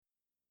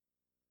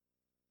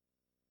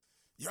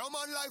Yo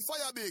man like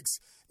Fiyah Bigs.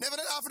 Never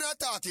that after that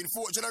talking,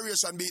 fourth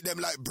generation beat them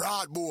like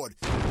broadboard.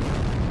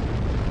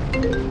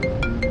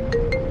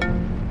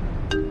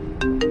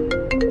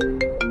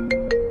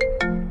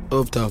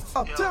 Uptown.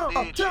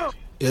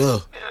 Yeah.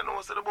 You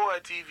know, so the boy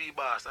TV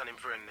boss and him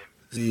friend them.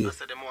 See. I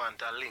said them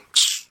want a link.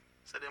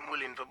 So them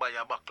willing to buy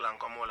a backline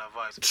come all a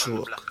voice Sure. on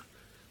the block.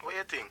 What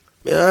you think?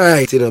 Me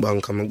alright in the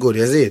bank, I'm good,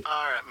 you see it?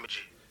 Alright, my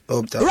G.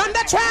 Uptown. Run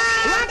the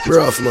track!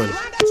 Braffmon.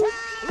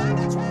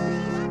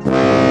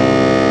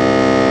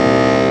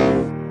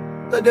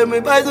 Let them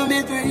buy some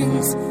big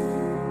drinks.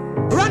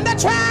 Run the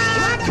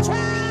track!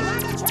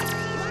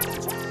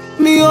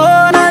 Me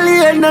own a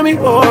lane, na me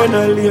own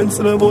a lane,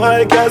 so no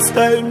boy can't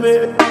style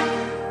me.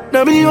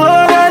 Na me own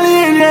a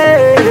lane,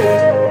 yeah.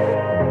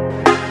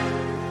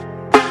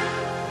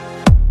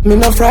 Me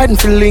not frightened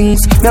feelings,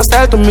 me a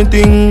style to me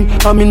thing.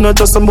 And me not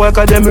just some boy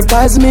cause them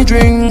replies me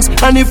drinks.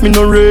 And if me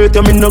no rate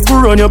you, me no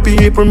go run your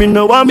people. Me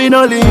no want me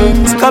no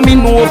links. Cause me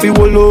know if you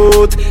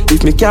will out.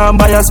 If me can't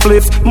buy a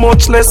spliff,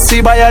 much less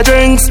see buy a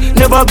drinks.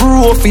 Never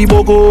grew up fi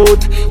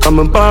bogot. Cause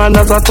me born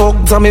as a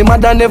thug, and me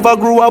mother never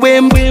grew a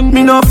whim.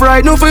 Me no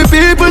frightened for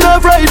people, no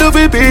frightened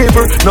for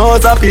people. No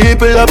other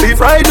people that be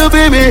frightened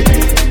for me.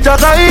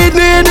 Just hide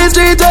me in the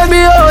street, tell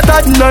me out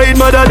at night.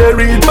 Mother they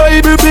read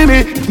Bible for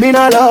me. Me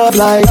no love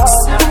likes.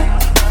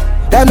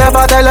 Them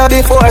never tell her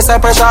before, say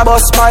pressure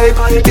bust pipe.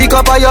 Pick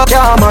up or you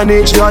can't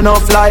manage, you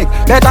enough like.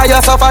 Better you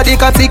suffer the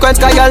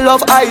consequence, cause you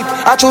love hype.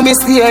 I true me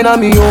staying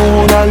on me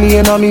own, a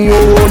lane on me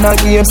own, a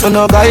game, so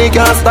no guy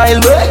can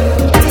style me.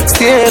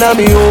 Staying on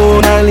me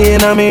own, a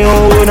lane on me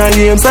own, a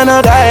game, so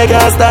no guy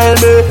can style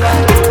me.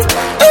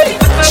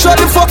 Shut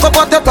the fuck up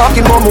what you're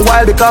talking about me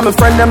while because my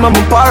friend them and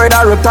my parrot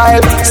are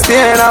reptile.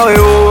 Staying on we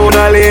own,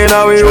 a lane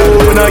on we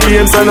own, a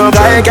game, so no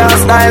guy can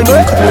style me.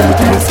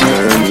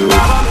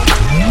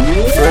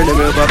 Friend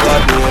them ever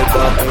got me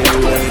up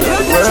anyway.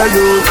 Where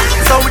you?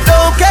 So we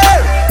don't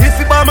care if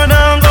you buy me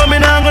now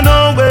go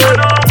nowhere.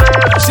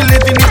 She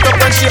living it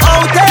up and she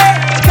out there,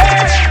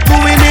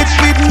 doing it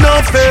with no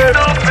fear.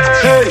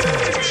 Hey,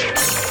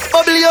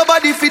 bubble your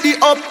body for the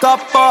up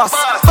top boss.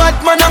 Bad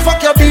man a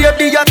fuck your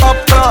baby your top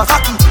class.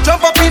 Hockey,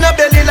 jump up in a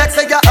belly like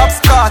say you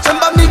upstart.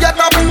 Remember me get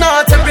top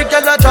notch, every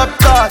girl a drop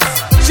class.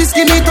 She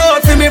skinny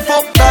tall for me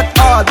fuck that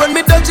hard. When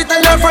me touch it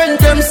tell her friend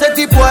them set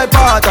the boy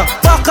part.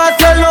 Back at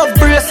your love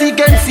brace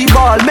against the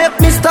ball. Make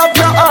me stop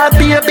your heart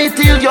baby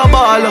till your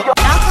ball.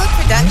 Alcohol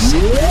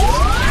production.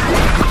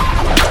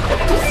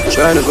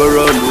 Tryna go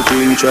round the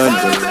thing,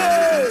 tryna.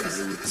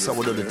 So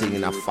we do the thing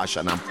in a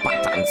fashion and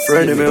pattern.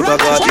 Friend them ever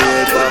got me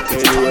back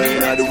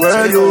anyway in the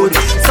world youth.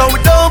 So we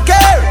don't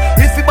care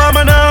if you buy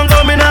me now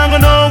go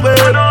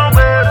nowhere.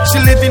 She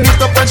living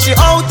it up and she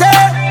out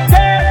there,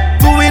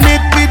 doing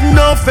it with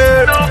no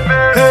fear.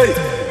 Hey,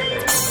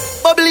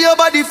 bubble your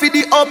body for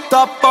the up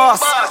top boss.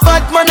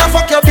 Bad man a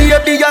fuck your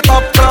baby your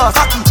top class.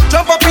 Hockey,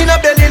 jump up in a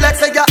belly like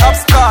say you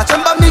upstart.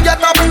 Remember me get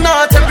top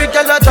notch, every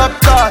girl a drop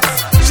class.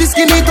 She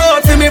skinny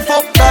tall for me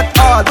fuck that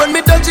hard. When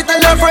me touch it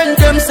tell her friend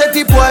them set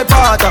the boy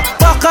part.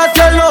 Back at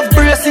your love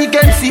brace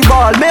against the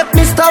ball. Make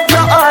me stop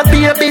your heart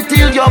baby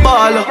till your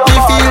ball. Me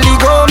feel the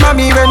go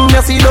mommy when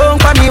you see long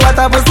for me. What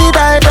a pussy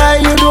die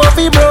you do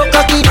fi broke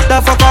cocky.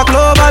 The fuck her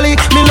globally.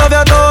 Me love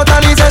you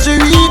totally. Say she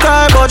weak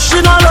but she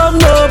no love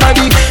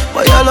nobody.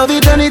 But you love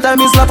it anytime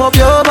me slap up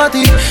your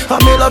body.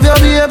 And me love your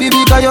baby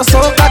because you're so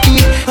cocky.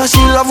 And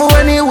she love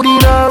when you would in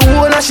her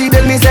hole. And she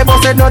beg me say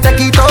but said no take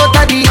it out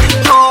of the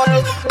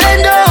hole.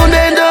 Bend down,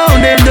 bend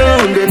down, bend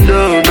down, bend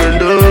down, bend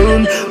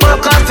down.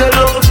 Back at your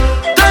love.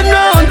 Turn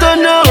round,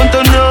 turn round,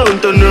 turn round,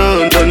 turn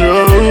round, turn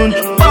round.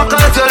 Back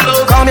at your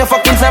love. Calm your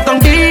fucking self down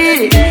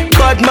deep.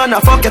 Bad man, I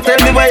fuck you, tell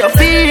me where you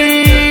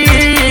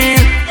feel.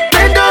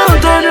 Bend down,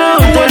 turn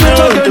round, turn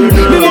round, turn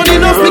round. Me money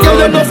enough, me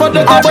girl enough for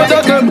the cover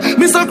of them.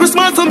 Mr.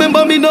 Christmas,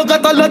 remember me no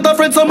got a lot of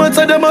friends. Someone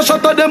say them a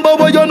shot at them, but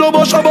what you know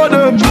about shabba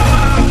them?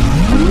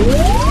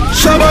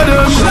 Shabba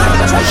them,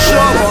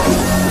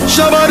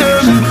 shabba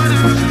them.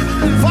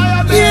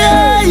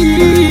 Yeah,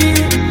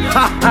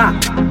 ha ha.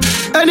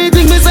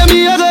 Anything me say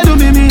me, I gotta do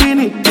me mean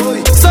it.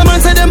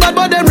 Someone say them bad,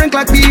 but them rank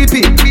like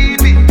pee-pee.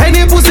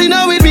 Any pussy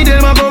now with me,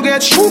 them a go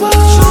get shuba.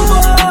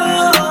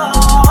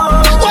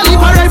 Well, if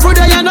I ride through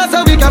there, you know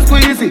so we can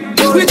squeeze it.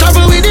 We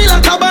travel with it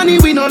like a bunny,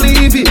 we no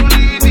leave it.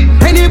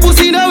 Any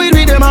pussy now with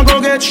me, them a go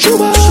get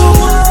shuba.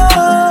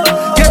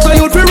 Get so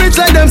you feel rich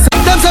like them.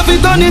 Them say we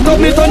turn it up,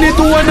 me turn it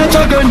to one inch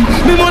again.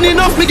 Me money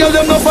enough, me girl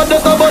them no for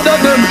that about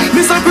them.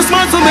 Mr.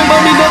 Christmas, remember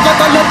me no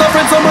got a lot of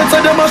friends. Someone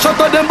say them a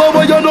shot at them, but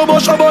what you know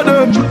about shabba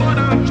them?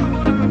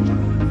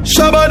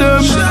 Shabba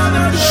them,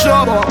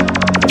 shabba,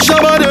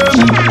 shabba them.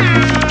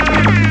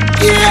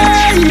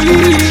 Yeah,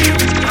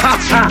 ha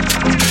ha.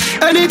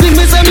 Anything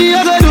me say me,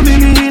 I gotta do me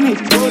mean it.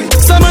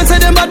 Someone say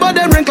them bad, but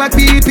them rank like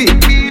pee-pee.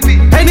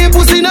 Any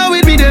pussy now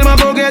with me, them a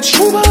go get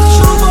shuba.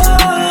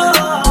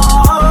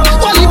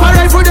 Well, if I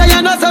ride through there,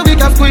 you know so we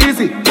can squeeze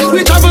it.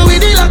 We travel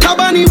with it like a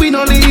bunny, we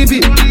no leave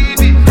it.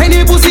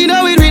 Any pussy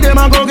now with me, them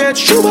a go get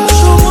shuba.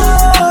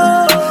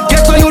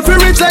 Get so you feel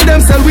rich like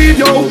them sell weed,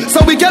 yo.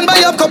 So we can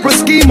buy up couple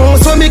schemos.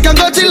 So me can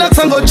go chillax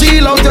and go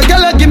chill out. Your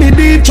girl give me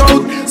deep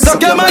throat.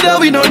 Suck your mother,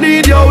 we don't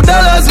need yo.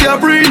 Dollars we are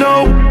free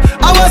now.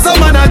 I was a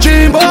man I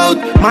dream about.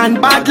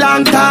 Man bad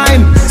long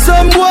time.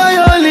 Some boy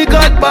only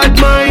got bad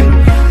mind.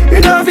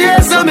 In a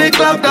face I make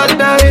love that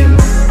time.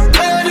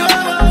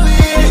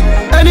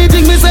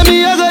 Anything me say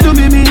me I gotta do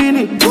me mean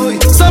it.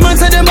 Some man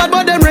say them bad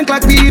but them rank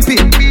like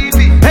pee-pee.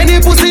 Any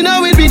pussy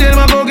now with me them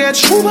I go get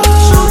shuba.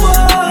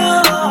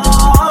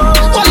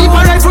 But if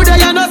I ride through there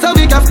you know so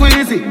we can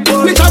squeeze it.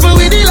 We travel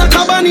with it like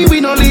a bunny we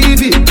no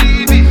leave it.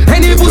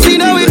 Any pussy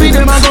now with me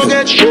them I go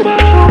get shuba.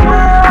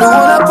 The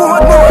whole of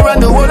Portmore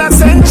and the whole of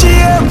St.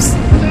 James.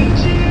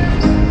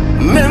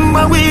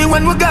 Remember we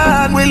when we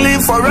gone we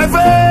live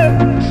forever.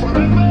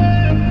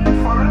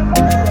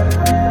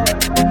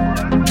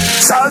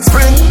 Salt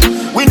Spring,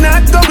 we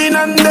not going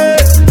under.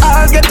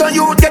 I'll get on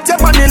you, get your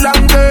money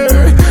longer.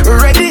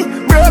 Ready,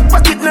 broke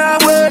pocket now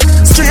work.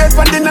 Straight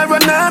for dinner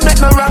run now, make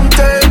no wrong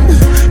turn.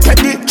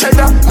 Teddy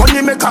cheddar,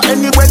 money maker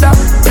any weather.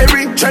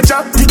 Perry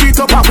treasure, dig it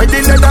up and with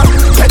the leather.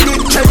 Teddy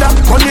cheddar,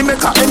 money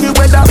maker any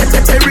weather.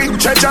 Perry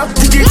treasure,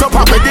 dig it up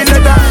and with the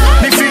leather.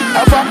 Niffy,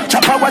 have a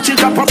chopper, watch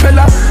it a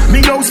propeller. Me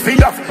house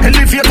feel off,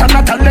 elevator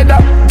not a leather.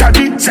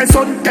 Daddy say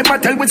son, them a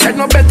tell we say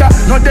no better.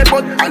 No dead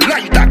but I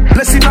like that,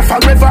 blessing a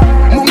forever.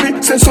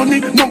 Mummy say sonny,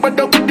 no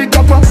better with the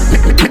copper.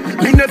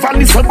 Me never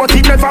listen but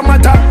it never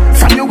matter.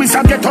 From you is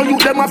a ghetto, you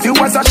them a few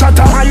as a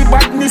shatter. My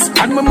badness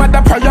and my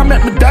mother prayer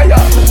make me die.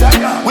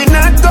 We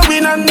not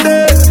going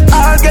under.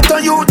 I'll get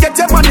on you, get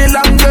your money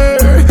longer.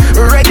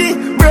 Ready,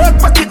 broke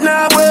pocket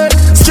now work.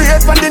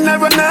 Straight for dinner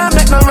run now,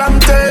 make no wrong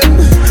turn.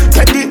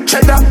 Teddy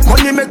cheddar,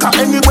 money maker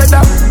any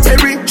weather.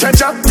 Perry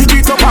treasure,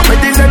 dig it up and with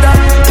the leather.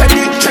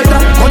 Teddy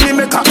cheddar, money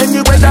maker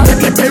any weather.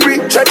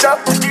 Perry treasure.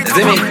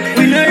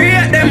 We no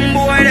rate them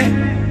boy de.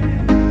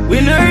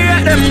 We no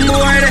rate them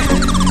boy de.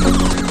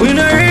 We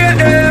no rate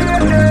them.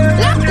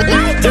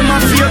 Them a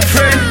fake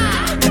friend.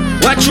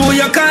 Watch who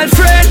you call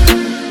friend.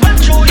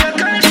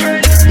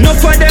 No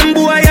for them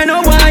boy, you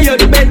know why you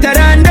do better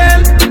than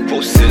them.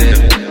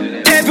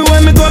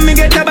 Everywhere me go, me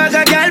get a bag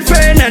of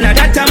girlfriend, and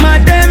that I'm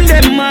at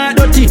them mad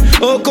dirty.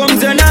 Oh,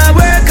 comes you not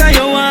work and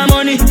you want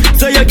money,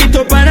 so you get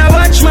up and a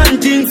watch man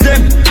things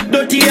them.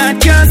 Dirty heart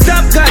can't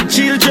stop got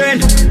children.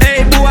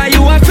 Hey boy,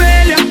 you a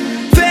failure.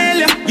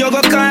 You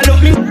go call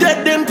up me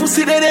dead them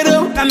pussy they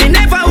do. And me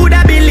never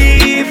woulda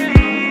believe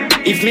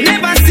if me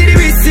never see the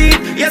receipt.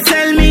 You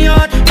sell me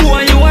out,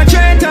 boy you a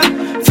traitor.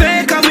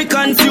 Fake and we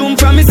consume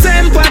from the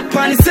same pot,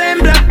 pan the same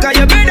block. Cause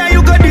you better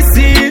you go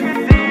deceive.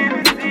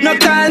 No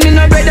call me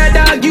no better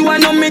dog, you a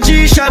know me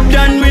G-shop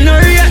done. We no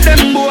rate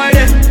them boy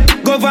de.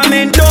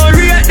 Government don't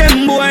rate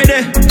them boy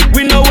de.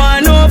 We no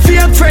want no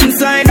fake friend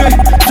side we.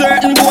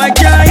 Certain boy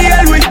can't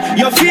heal we.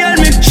 You feel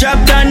me? Shop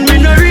done,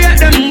 we no rate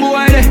them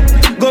boy de.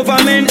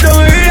 Government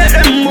don't rate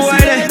them boy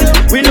de.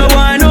 We no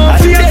want no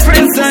fake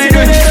friend side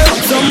we.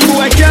 Some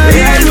boy can't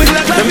heal we.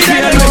 Them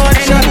feel me.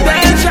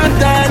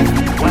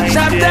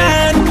 Shop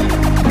done.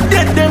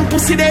 Dead them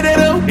pussy they do.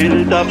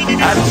 And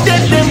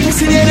dead them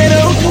pussy they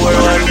do.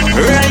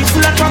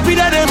 Rifle and copy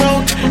that them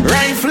out.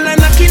 Rifle and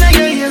knocking on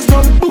your ears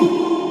down.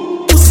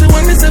 Pussy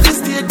when me say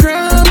stay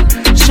drum.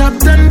 Shop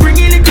done bring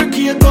in the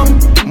cookie come.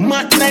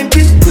 Mat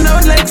 90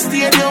 loud like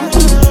stadium.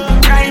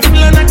 Rifle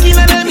and knocking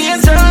on them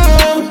ears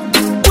down.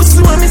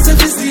 Pussy when me say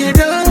stay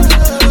down.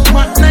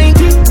 Mat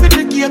 90 the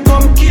cookie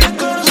come.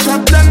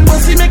 Shop done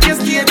pussy make you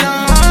stay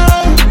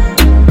down.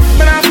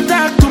 But I have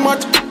talk too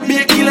much.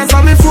 Be a killers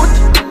on me foot.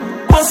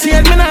 Pussy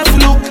head me not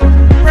look.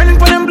 Running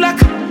for them black.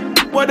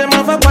 But them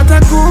have a pot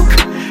of cook.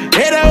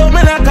 Head out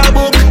me like a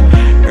book.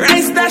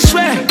 Rice dash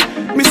way.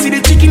 Me see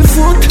the chicken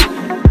foot.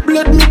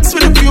 Blood mixed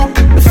with the puke.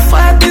 The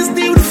fat is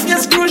deep, the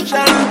face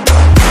crucial.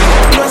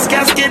 Plus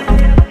casket.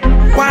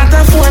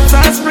 Water four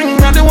fast spring.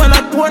 Now the one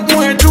at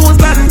Portmore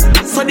Jerusalem.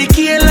 So the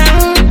key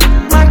long.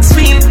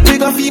 Maxfield. We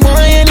go fee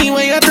boy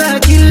anyway. You try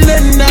to kill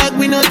them dog.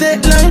 We no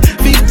take long.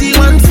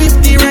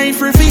 5150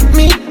 rifle fit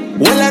me.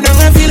 Well I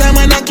don't feel I'm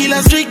a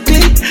killer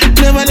strictly.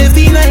 Never let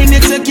the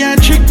 9X you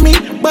can't trick me.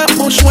 But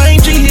push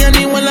wine G and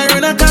the one I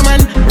run a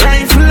common.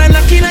 Rifle and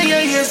knocking on your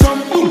ears some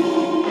boom.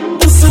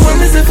 Pussy when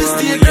me say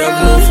stay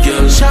girl.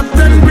 Shop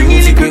done bring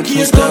in the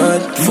cookies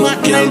come.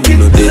 Fuck girl, we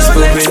no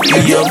desperate,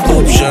 we have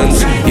options.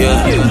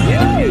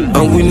 Yeah.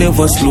 And we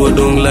never slow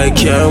down like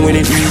car when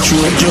it reach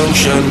a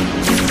junction.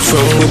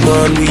 From we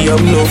born we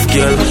have enough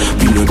girl.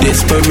 We no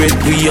desperate,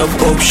 we have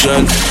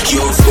options.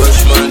 Yo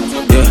squash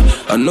man.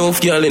 Yeah, enough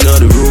girl in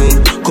the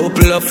room.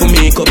 Couple up for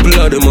me, couple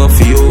of them off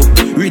for you.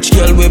 Rich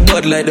girl with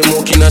bad like them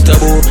walking at a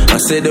bow. I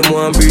said them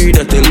want breed,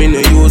 I tell me no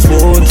use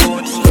bones.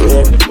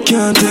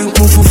 Can't take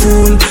me for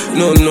fool.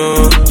 No,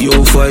 yo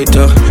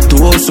fighter. To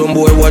all some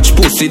boy watch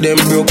pussy, them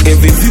broke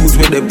every views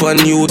with them on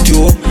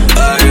YouTube.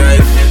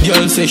 Alright,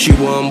 girl say she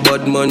want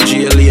bad man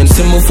jail. And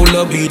say me full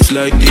of beats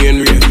like the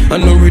Henry. I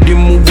know rhythm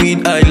move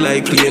weed, I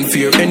like plain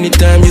fear.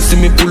 Anytime you see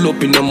me pull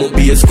up in a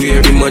mobile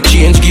square. In my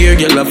change gear,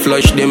 girl I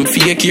flash them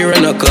fake here.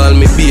 And I call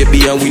me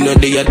baby and we know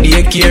they are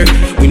daycare.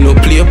 We no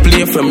play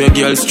from your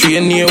girl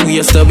straight near. We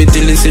a stab it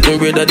till it's sitting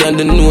redder than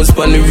the nose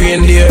pan the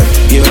reindeer.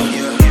 Yeah.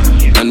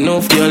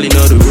 Enough girl in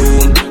the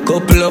room.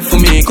 Couple up for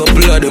me,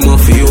 couple of them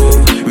off for you.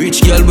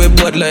 Rich girl with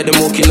bad like them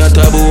walking a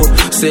taboo.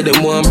 Say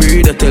them want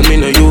breed, I tell me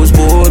no use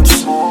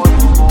boats.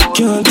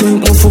 Can't take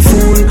me for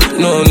fool,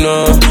 no,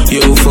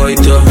 yo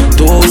fighter.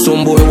 To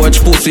some boy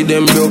watch pussy,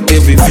 them broke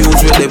every views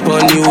with them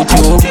on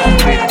YouTube.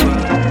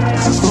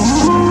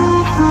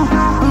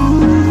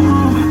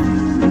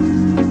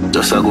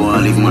 Just I go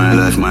and live my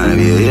life, man,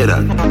 you hear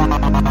that?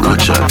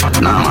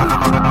 Gunshot, nah man.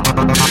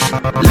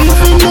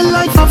 Living the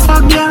life of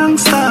a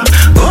gangster,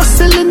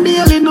 hustling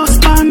daily, no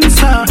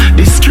sponsor.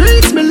 The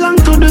streets belong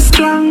to the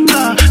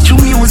stronger.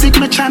 Through music,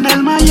 me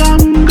channel my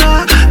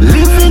younger.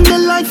 Living the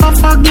life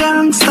of a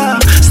gangster,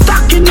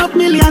 stacking up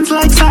millions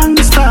like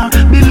sangster.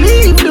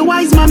 Believe the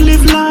wise man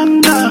live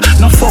longer.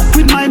 No fuck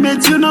with my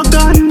meds, you no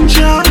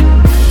ganja.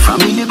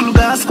 Family glue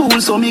gas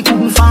school, so me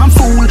couldn't farm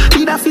fool.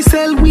 Did I fi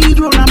sell weed,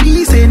 run a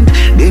decent.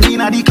 Then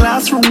inna the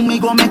classroom, me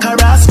go make a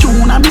ras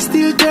tune. And me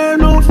still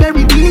turn out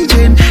very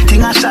diligent.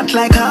 Thing a shot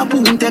like a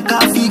boom, take a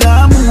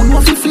figure moon. No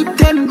fi flip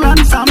 10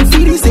 grand from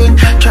 50 cent.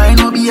 Try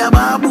no be a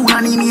baboon,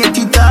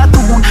 animated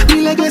cartoon.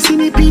 Me legacy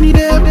me pinny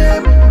them.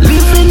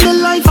 Living the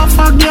life of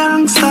a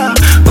gangster,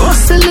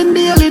 hustling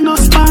daily, no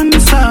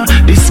sponsor.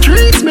 The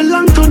streets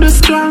belong to the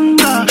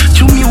stronger.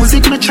 Through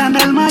music, me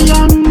channel my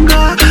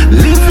younger.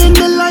 Living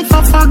the life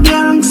of a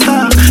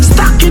gangster,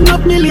 stacking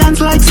up millions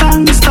like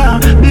sangster.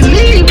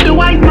 Believe the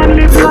white man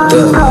live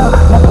longer.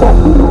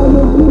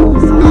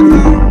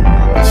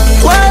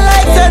 Well,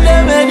 like tell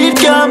them and it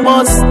can't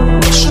bust.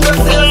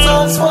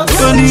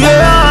 When the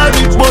air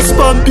it bust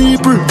from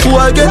people who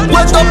I get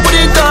wet up with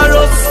the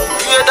carrots.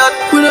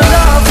 We don't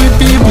laugh with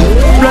people,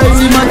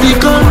 rising my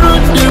dick and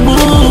run the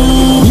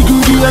moon. You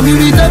could hear me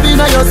with them in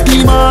your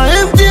schema.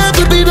 Empty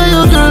to be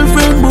your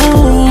girlfriend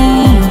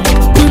moon.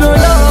 We don't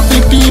laugh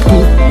with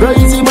people,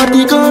 rising my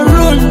dick and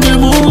run the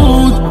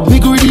moon. You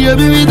could hear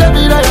me with them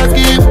in your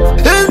scheme.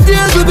 Empty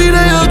to be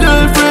your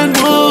girlfriend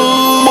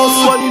moon. Must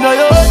one in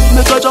your head,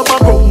 make a chop a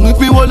crown. If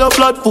we want a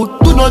flat foot,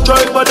 do not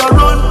try but a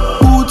run.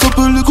 Put up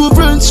a little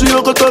friends, so you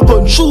got a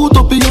gun. Shoot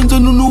up the end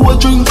and you know what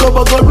drink a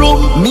bag of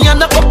rum. Me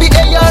and a copy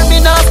AR, me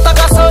not stack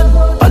a son.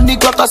 And the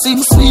clock a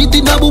sing sweet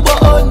in a booba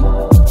on.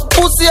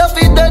 Pussy a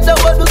fit dead, I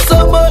want to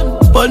summon.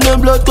 On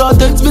them blood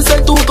clot ends, me say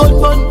 2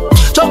 gunman.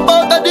 Jump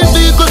out of the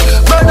vehicle,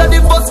 murder the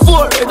first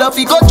 4. Head off,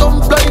 he go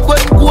jump like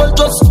when goal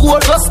just score.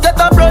 Just get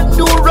a brand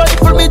new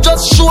rifle, me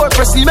just sure.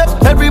 Press him,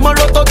 every man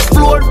touch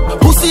floor.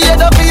 Pussy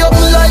head off, he up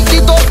like the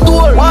top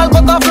door. Wall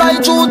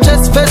butterfly through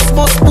chest, vest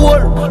must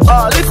pour.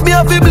 If me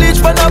have a bleach,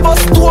 when I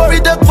bust tour. We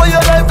take for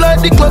your life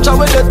like the clutch, and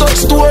when they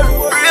touch store.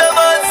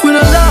 We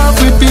don't laugh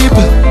with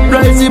people,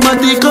 rise him and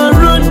they can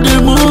run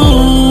the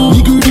moon.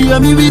 You could hear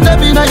me with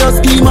them in your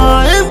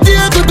schema. Empty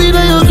to be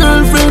your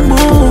girlfriend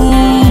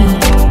moon.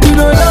 We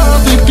don't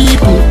laugh with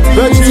people,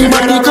 rise him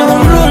and they can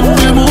run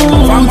the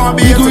moon.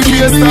 You could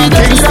hear me with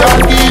them in your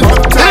schema.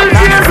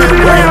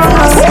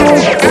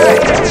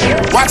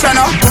 Watch out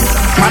now.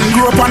 Man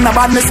grew up on the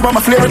badness, but my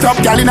flare it up.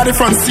 Girl inna the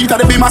front seat of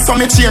the beamer, so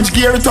me change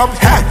gear it up.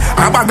 Hey,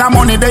 a bag of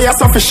money there,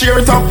 so fi share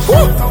it up.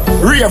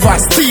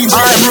 Ravers, TJ,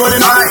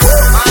 rolling up.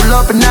 Pull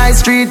up a nice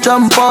street,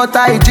 jump out,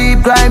 high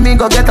Jeep, climb me,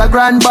 go get a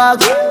grand bag.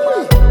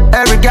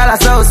 Every gal I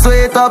so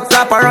sweet up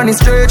top, her running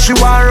straight, she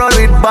want roll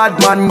with bad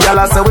man. Gal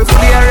I say we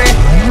flare it.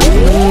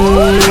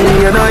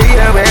 You know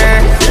hear me.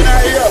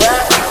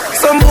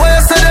 Some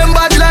boys say them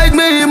bad like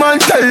me, man,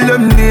 tell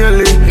them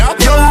nearly.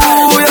 Yo,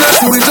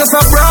 we just a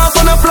braff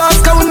on a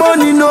flask of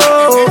money, no.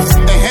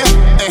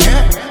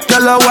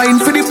 Tell a wine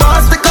for the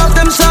boss, take off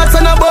them shots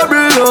and a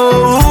bubble,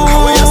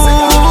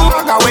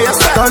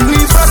 Don't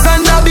leave us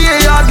and a be a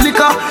hard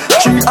liquor.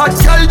 She hot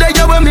girl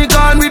there when me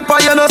gone with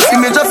fire, no see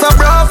me just a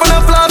braff on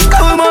a flask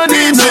of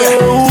money, no.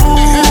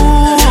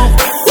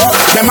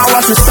 Them a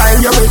watch the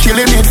style, you be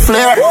killing it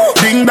flare.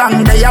 Ding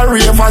dong, they are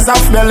ravers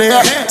of belly.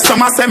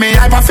 Some a say me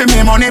hyper for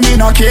me money, me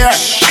no care.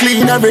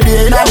 Clean every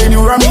day, now the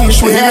new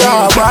Ramesh we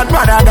yeah, bad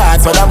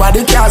that, so the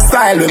body can't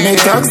style. We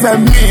make thugs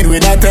them mean, we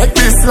not take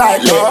this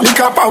lightly.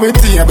 Lick up our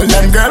table,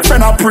 them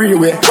girlfriend a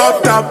pre-way.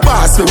 Up top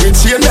boss, so we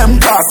chain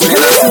them costly.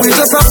 We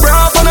just a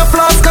braff on a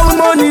flask of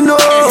money, no.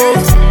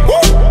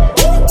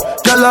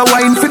 Girl a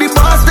wine for the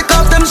boss, take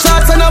off them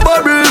shots and a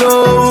bubble,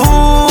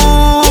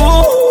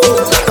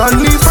 Don't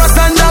leave us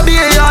and a be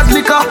a hard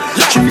liquor.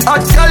 She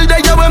hot girl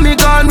there when me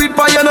gone with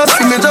fire, no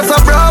see me just a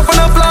braff on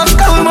a flask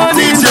of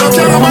money, no.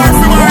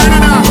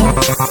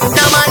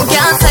 No man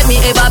can't say me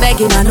ever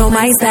begging, I know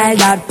my style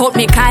that. Put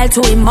me Kyle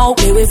to him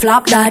out, me we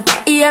flop that.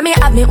 Hear me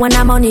have me when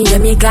I'm money, yeah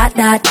me got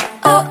that.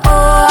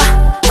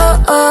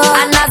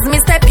 And as me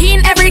step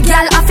in, every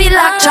girl I feel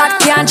like chat.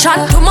 Can't chat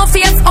to my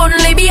face,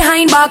 only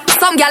behind back.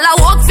 Some girl I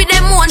walk for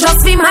them one,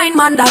 just be mine,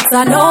 man, that's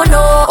a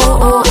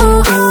no-no.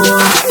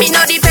 Me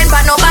no depend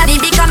on nobody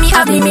because me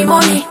have me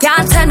money.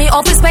 Can't tell me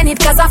how to spend it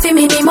cause I feel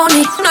me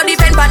money. No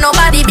depend on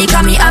nobody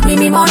because me have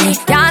me money.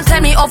 Can't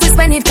tell me how to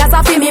spend it cause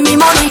I feel me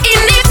money.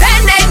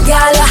 Independent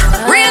girl,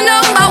 real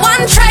number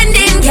 1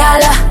 trending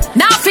girl.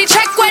 Now fi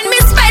check when me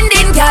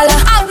spending girl.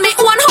 Have me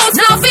one house,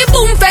 now fi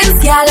boom fence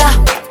girl.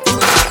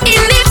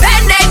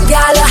 Independent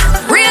girl,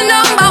 real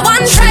number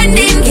 1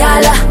 trending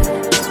girl.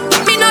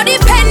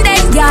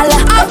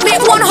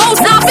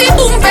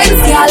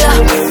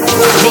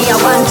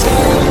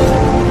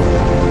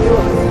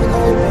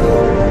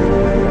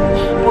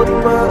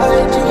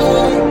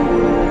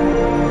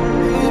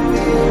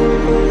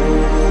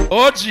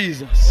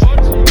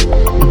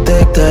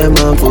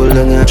 pull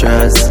down your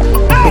dress.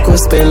 We could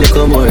spend a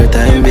little more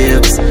time,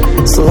 babes.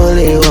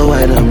 Slowly you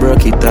wine and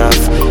broke it off.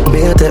 Me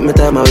I take my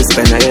time, I will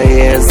spend all your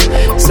years.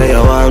 Say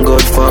you want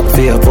good fuck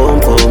for your pum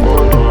pum.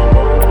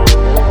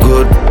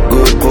 Good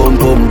pum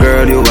pum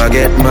girl, you a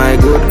get my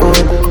good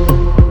hood.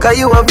 Cause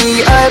you a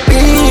VIP.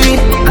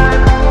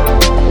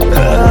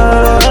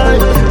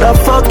 The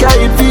fuck are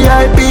you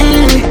VIP?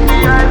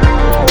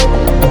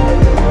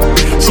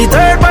 She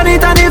third on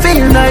it and it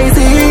feel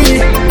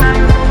nicey.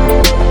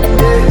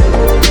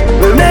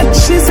 We make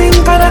she sing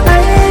for the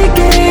high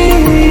key.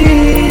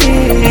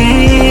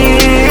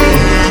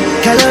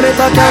 Can you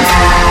make a dance?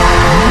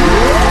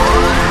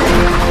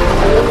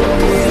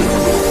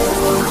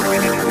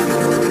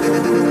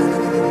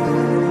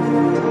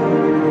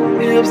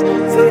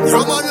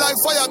 From on like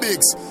Fiyah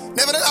Bigs.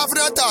 Never that after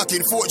that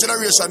talking, fourth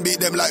generation beat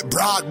them like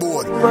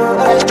broadboard.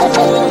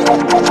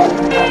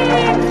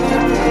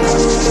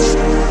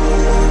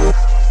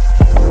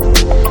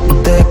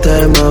 Take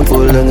time and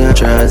pull down your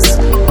dress.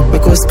 We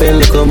could spend a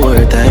little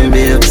more time,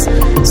 babes.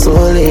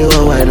 Slowly you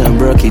wine and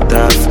broke it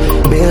off.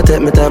 Me I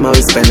take my time, I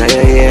will spend all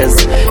your years.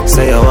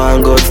 Say you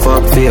want good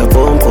fuck for your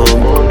pum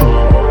pum.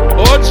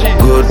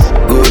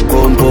 Good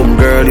pum pum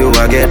girl, you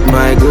a get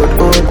my good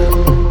hood.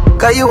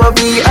 Cause you a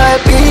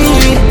VIP.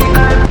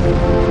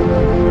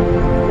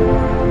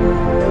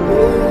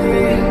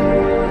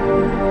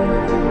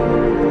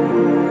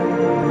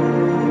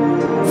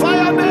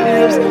 Fiyah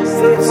babes.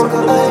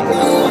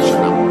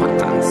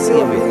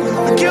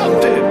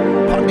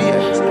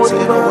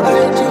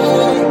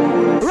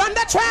 Run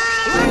the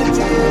track.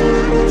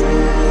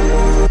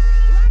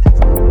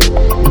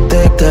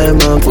 Take time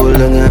and pull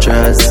down your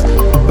dress.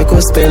 We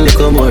could spend a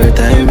little more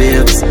time,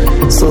 babes.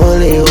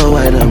 Slowly you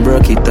wine and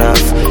broke it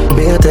off.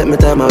 Me I take my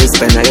time, I will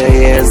spend all your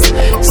years.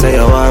 Say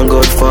you want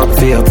good fuck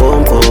for your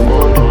pum pum.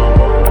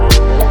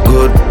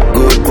 Good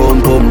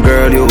pum pum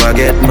girl, you a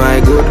get my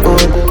good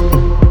hood.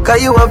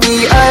 Cause you a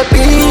VIP.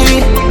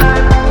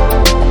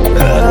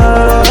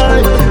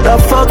 The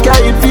fuck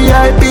are you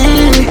VIP?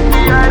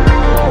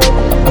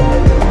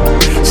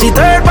 She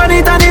third on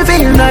it and it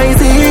feel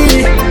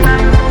nicey.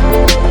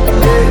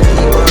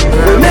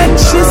 We make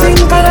she sing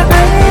for the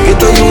high.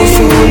 Get on your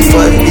phone,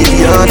 5 big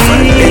yard, 5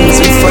 pens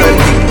with 5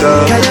 big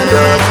dog.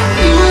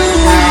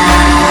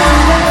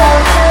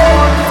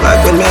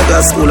 Like when me I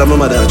got school, and my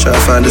mother try to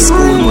find the school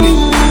money.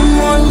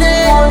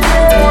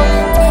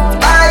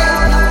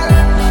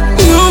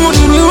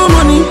 New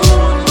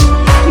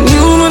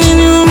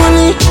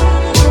money.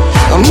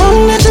 I'm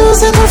on the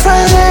Tuesday to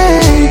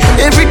Friday.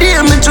 Every day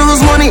I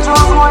choose money.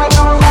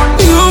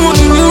 New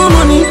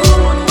money.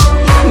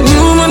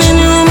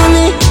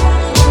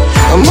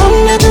 I'm on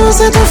the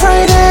Tuesday to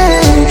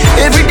Friday.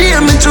 Every day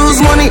I choose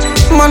money.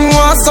 Man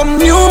want some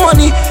new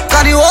money.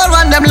 Got the old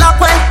one them lock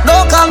way.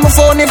 Don't call my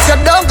phone if you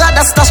don't got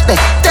the stash there.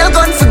 Tell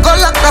gun fi go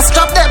lock the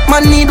strap there.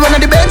 Man need one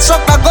of the bench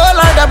up a go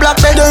like the black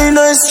bed. They in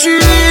the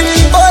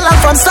street. All I'm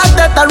from sack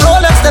that the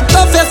Rolex the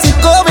toughest it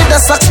go with the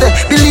socks there.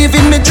 Believe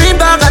in me dream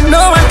dog and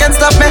no one can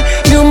stop me.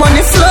 New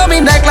money flow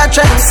me like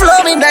latte. Flow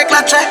me like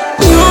latte.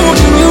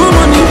 New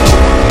money.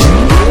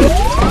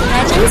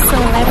 Imagine so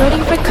I'm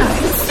rooting for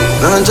cars.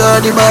 Enjoy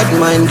the bad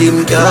mind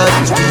him God.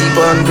 Keep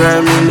on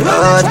grinding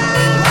hard.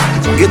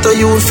 Get a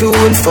youth fuel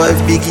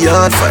 5 big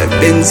yard, 5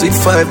 Benz with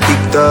 5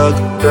 big dog.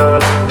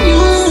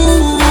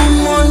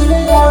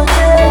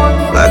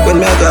 Like when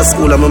me I got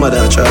school and my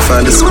mother try to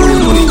find the school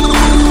money.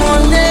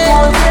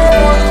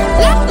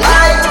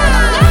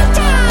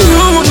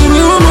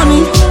 New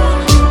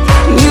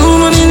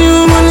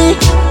money.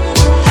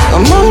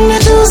 I'm on the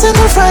Tuesday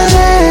to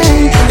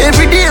Friday.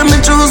 Every day I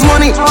choose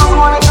money.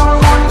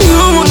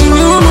 New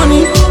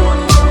money.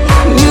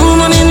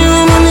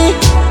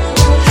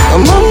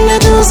 I'm on the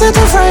Tuesday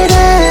to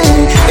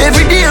Friday.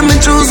 Every day I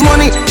choose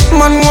money.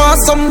 Man want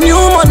some new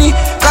money.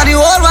 Got the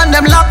old one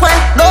them lock way.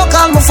 Don't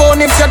call my phone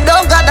if you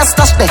don't got the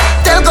stash there.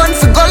 Tell gun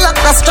fi go lock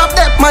the strap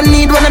there. Man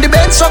need one of the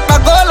bench up a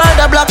go like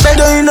the black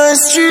bed. They in the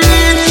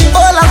street.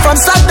 All I'm from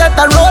sack that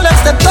the Rolex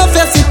the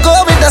toughest it go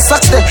with the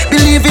socks there.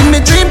 Believe in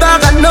me dream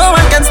dog and no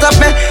one can stop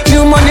me.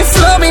 New money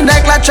flow me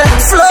like latte.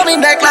 Flow me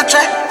like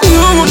latte.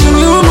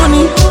 New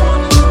money.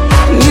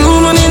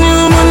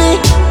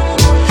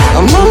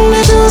 I'm on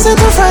the Tuesday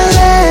to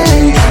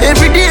Friday.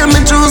 Every day I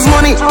choose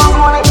money.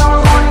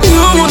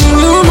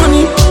 New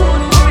money.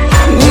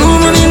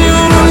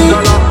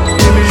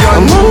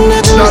 I'm on the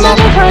Tuesday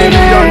to Friday.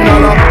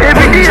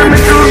 Every day I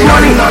choose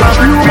money.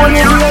 New money.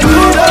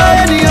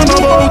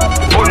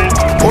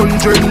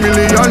 $100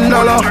 million.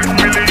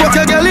 Fuck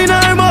your girl in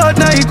her mouth,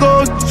 night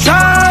out.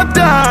 Sharp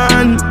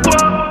down.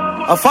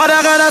 A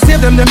father gotta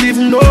save them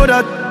even know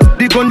that.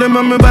 The gun them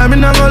on me buy me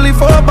not only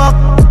for back.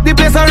 The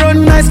place I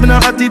run nice, me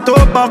not hot it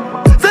up back.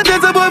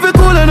 Sentence a boy fi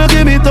cool and no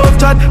give me tough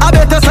chat. I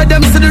better side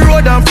them to the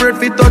road and afraid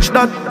fi touch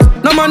that.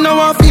 No man now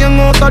want fi hang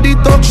out of the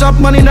talk shop.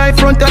 Man in high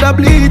front of the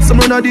bleed, some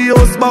run of the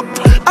house back.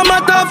 I'm a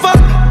tough fuck.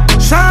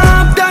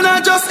 Sharp than I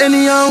just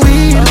any and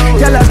weed.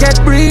 Y'all I get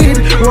breed,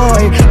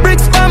 boy.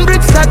 Bricks and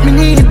bricks that me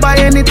need. Buy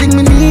anything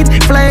me need,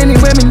 fly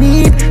anywhere me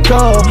need.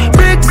 Go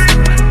bricks,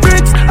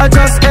 I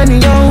just any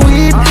and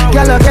weed.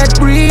 Y'all I get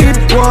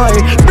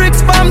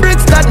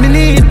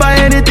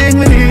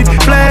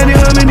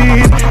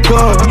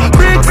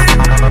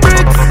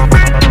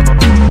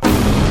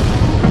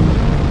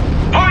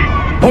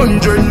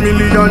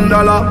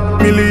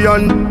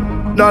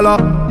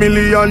 $1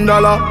 million,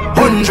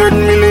 $100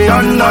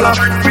 million.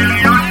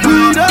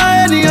 We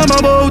die any I'm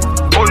about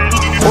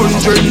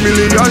 $100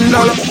 million.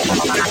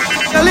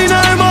 Girl in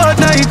her mouth,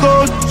 night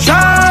coat,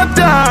 sharp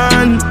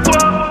down.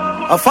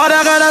 A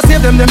father gotta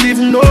save them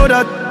even know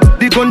that.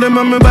 The gun them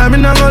on me buy me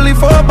not only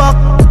 4 back.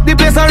 The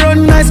place I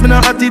run nice, me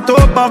not at it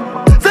up back.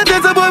 Say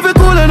there's a boy fi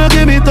cool and no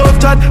give me tough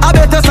chat. I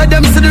better side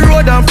them to the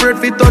road and afraid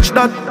fi touch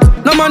that.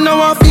 No man now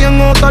a fing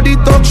out of the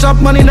talk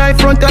shop. Man in the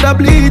front of the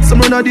bleed,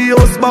 some run of the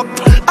house back.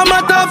 I'm a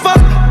tough fuck.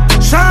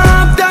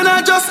 Sharp than I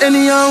just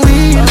any and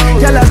weed.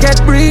 Y'all I get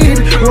breed,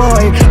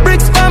 boy.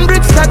 Bricks from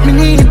bricks that me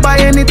need.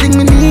 Buy anything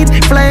me need,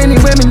 fly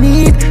anywhere me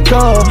need.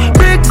 Go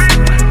bricks,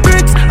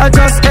 I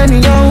just any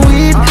and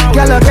weed.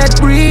 Y'all I get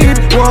breed,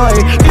 boy.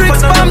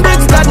 Bricks from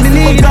bricks that me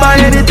need. Buy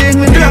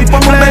anything me need,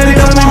 fly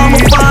anywhere me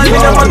need.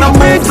 Go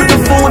bricks, the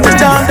food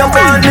down the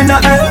wall in the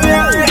air.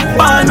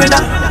 Born with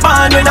that.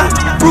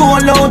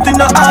 Roll out in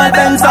the hard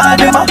and all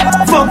them a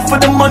fuck for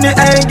the money,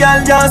 hey girl,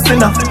 you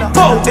sinner.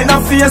 Bout in a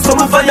face,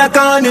 some for your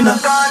corner.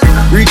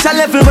 Reach a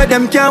level where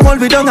them can't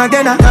hold we down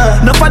again.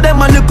 Enough of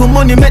them a look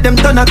money, make them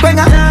turn a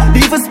quenga.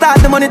 Even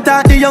start the money,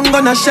 talk the young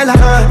gonna shella.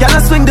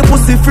 Y'all swing the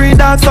pussy free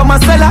dogs from a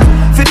cellar.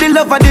 Feel the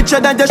love of the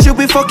cheddar, just should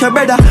we fuck your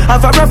brother.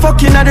 Have her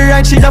fucking at the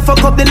right, she just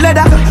fuck up the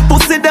leather.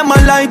 Pussy them a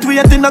light,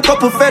 we ain't in a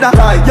couple feather.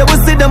 Yeah, we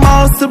see them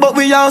hustle, but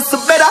we hustle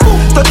better.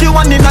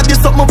 31 in a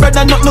this up, my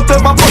brother, not no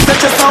clever. Put the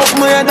chest out,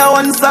 my head on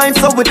one side,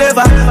 so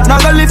whatever. Now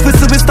go live for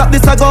so we stop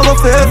this, I go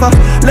forever.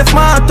 Left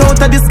my heart out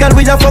of this girl,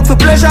 we a fuck for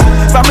pleasure.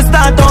 From the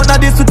start out of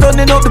this, we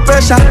turning up the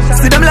pressure.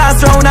 See them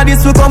last round of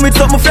this, we come with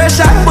something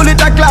fresher. Bullet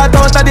a cloud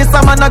out of this, a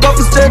man I go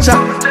for stretcher.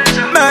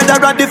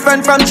 Murderer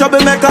different from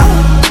troublemaker.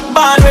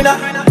 Born winner.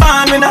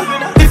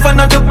 If I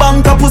not the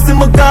bank, I pussy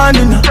my gun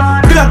in.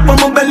 Black on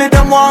my belly,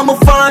 them want me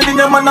fall in.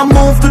 Them and I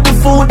move to the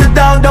food, the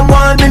dog, them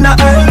want me na.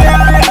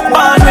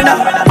 Born winner.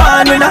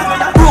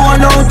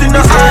 Roll out in the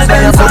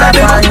island, so that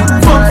they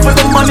fuck for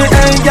the money,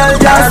 hey girl,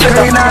 just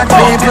say that.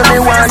 People, me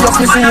want you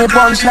to see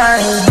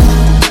punchline.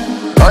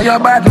 Oh, your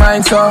bad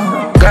mind, so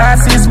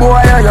glasses, boy,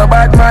 oh, your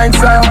bad mind,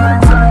 so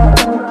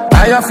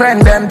are your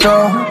friend, them,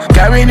 too.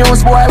 Carry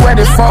news, boy, where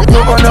the fuck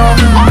you go, no?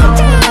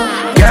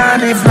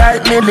 Can't live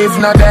like me, live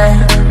no day.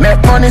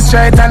 Make money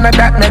straight and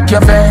that make you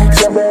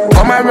vex.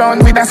 Come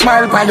around with a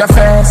smile on your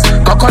face.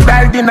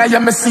 Crocodile dinner, you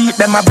me see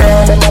them a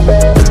bed.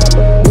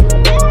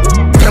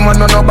 Them a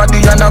know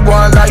nobody and a go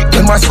on like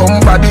them a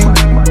somebody.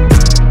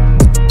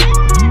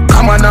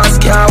 Come on,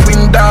 ask can't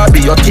win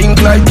derby, you think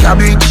like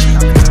cabbage.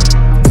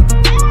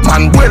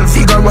 Man well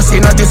vigorous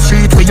in the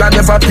street, we a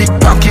never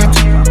pickpocket.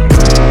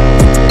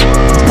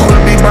 All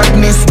be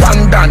badness,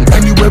 one done,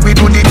 anyway we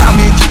do the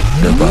damage.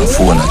 The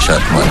phone a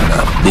chat man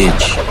a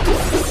bitch.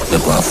 The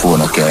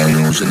phone a carry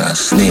news and a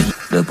snitch.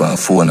 The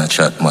phone a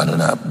chat man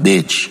and a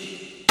bitch.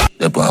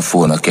 The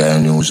phone a carry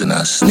news and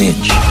a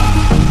snitch.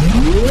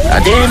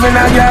 And even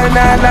a girl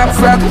nah lock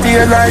frack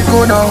tail like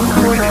you know.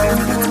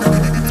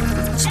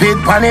 Spit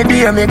pan the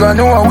day, me gon'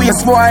 know we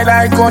spoil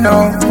like you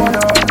know.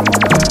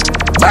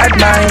 Bad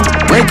mind,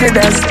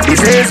 wickedness,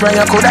 disease when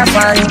you coulda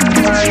find.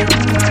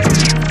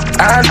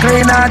 All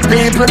clean out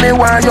people, me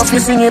want you fi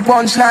sing a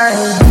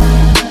punchline.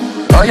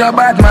 Oh, your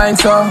bad mind,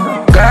 so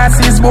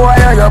glasses, boy,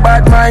 oh, your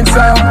bad mind,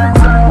 so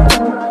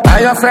are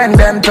your friend,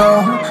 them,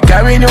 too.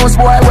 Carry news,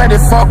 boy, where the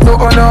fuck do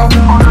you know?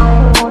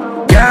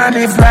 Can't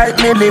live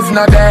like me, live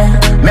no day.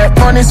 Make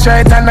money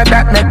straight and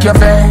that make you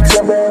vex.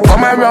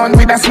 Come around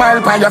with a smile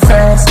on your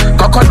face.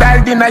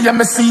 Crocodile dinner, you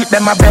me see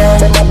them a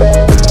bed.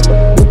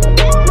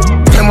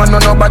 Them a know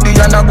nobody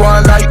and a go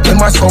on like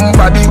them a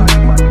somebody.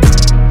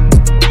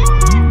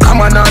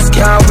 Come on, ask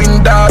can't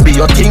win derby,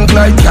 you think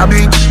like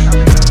cabbage.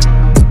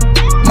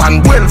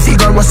 Man well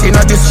vigorous in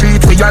the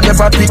street, we a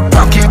never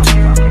pickpocket.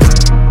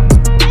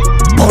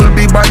 All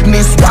be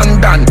badness, one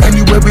done,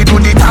 anyway we do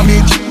the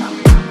damage.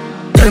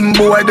 Them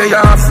boy they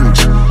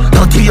average,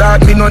 dirty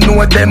hard me no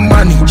know them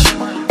manage.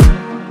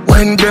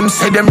 When them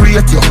say them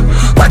rate you,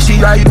 watch the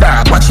eye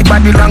dog, watch the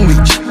body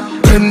language.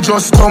 Them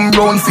just come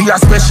round for your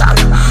special,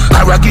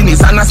 or a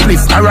Guinness and a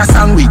spliff, or a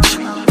sandwich.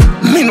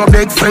 Me no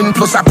beg friend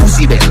plus a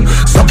pussy then.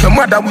 Suck your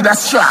mother with a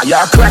straw,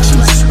 your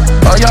clutches.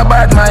 Oh, your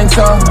bad mind,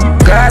 so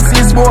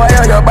glasses, boy,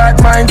 oh, your bad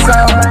mind, so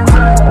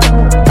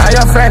are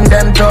your friend,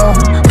 them, too.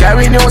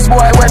 Carry news,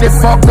 boy, where the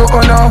fuck do you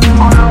know?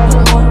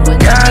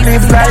 Can't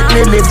live like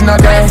me, live no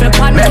day.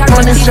 Make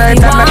money straight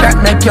and that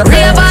make you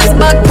pay.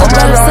 Come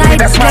around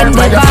with a smile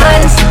by your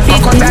face.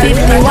 Fuck on that.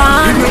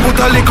 You put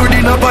a liquid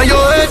in up on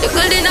your head.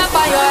 Liquid in up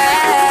on your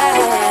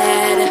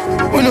head.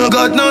 We no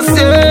got no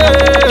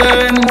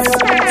sense.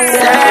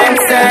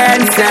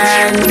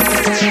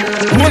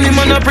 Money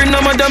man a bring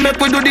no matter make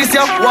we do this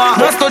ya.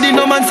 No study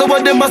no man so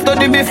what them a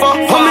study before.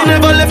 How me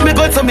never left me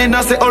God so me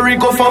nah say hurry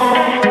go for.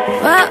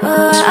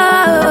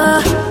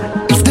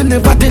 If them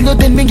never tell you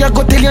then me a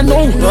go tell you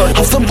no.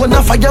 Have some gun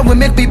a fire we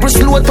make people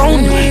slow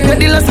down. Yeah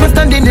the last man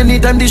standing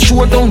anytime they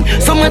show down.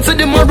 Someone say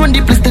them a run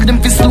the place tell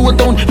them fi slow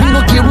down. Me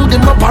no care who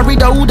them a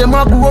parade or who them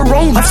a go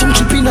around. Have some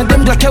chip in a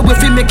them black hair we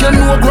fi make you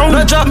know ground.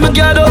 I drop me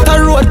guard out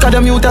the road cause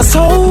them youth are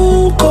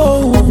so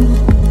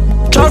cold.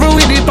 Travel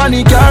with the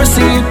panic car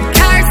seat.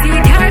 Car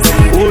seat.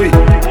 Oi.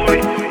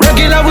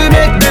 Regular we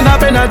make them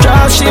up in a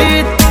draw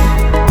sheet.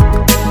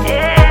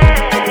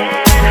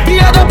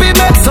 Yeah, the be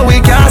back so we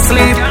can't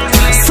sleep.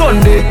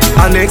 Sunday,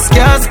 our next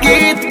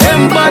casket.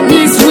 Them bad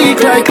this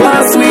week like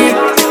last week.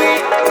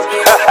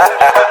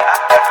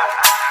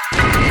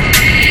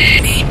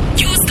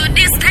 Used to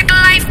this take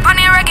life on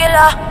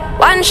irregular.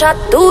 One shot,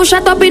 two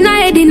shot up in a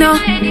head, you know.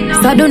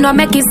 So do not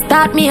make it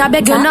start me, I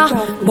beg you know.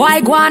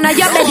 Boy, go on,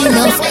 you bed, you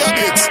know.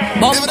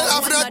 Even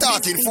after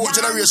attacking, 4th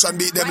generation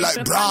beat them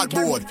like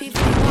broadboard.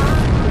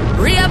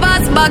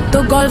 Ravers back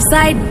to Gulf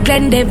side,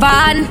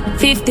 Glendevan,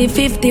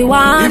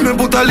 50-51. If me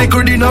put a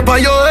liquor din up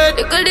on your head.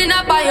 Liquor din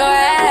up on your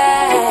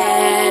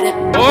head.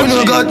 Oh,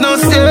 no got no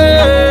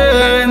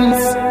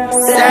sense.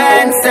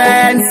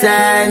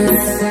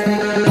 Sense.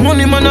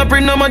 Money man a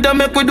bring no matter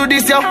make we do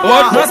this ya.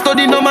 What? Not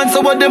study no man,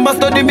 so what them a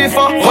study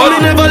before. All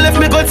they never left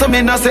me good, so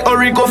me not say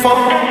hurry go for.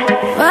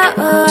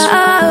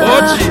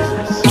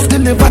 If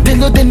them never tell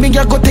you, then me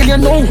a go tell you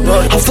no.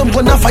 Have some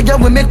gun a fire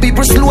we make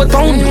people slow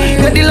down.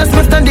 Yeah, the last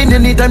man standing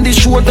anytime they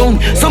show down.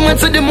 Some man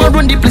say them a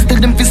run the place, tell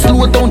them fi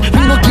slow down.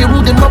 Me no care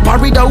who them a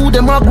parry, da who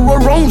them a grow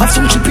wrong. Have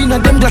some chip in a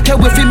them black hair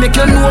we fi make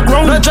you know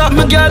ground. I drop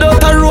me girl out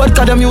the road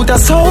 'cause them youth are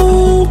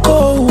so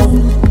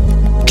cold.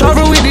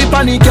 Travel with the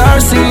panic car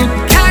seat.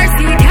 Car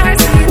seat.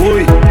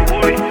 Oi.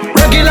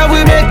 Regular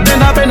we make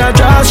them up in a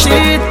draw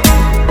sheet.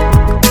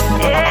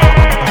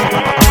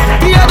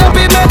 Yeah, the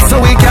be back so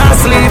we can't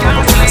sleep.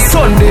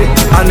 Sunday,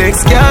 our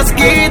next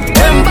casket.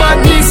 Them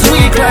bad this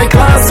week like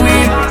last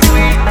week.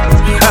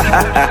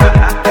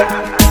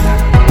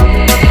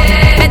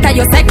 Better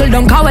you cycle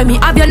down, cause when me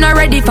have you not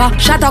ready for.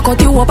 Shut up,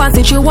 cut you up and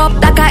sit you up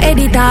like a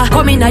editor.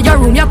 Come in your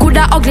room, you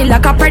coulda ugly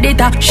like a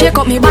predator. Shake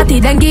up me body,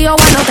 then give you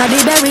one out of the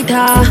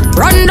berita.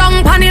 Run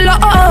down panilo,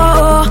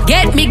 oh.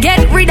 Get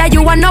rid of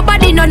you and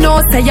nobody no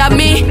know say ya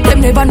me.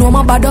 Them never know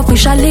my bad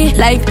officially.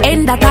 Life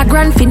end at a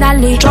grand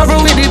finale.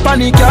 Travel with the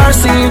panic car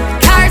seat.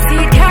 Car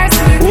seat.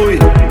 Oi.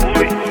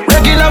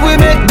 Regular we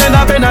make them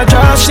up in a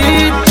draw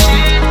sheet.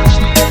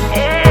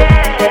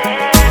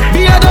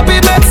 Be a the be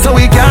back so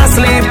we can't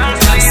sleep.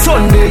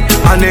 Sunday,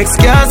 our next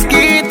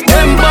casket.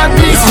 Them bad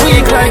this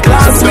week like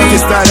last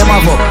week.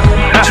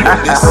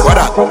 What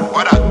up?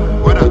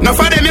 Now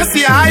for them you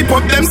see a hype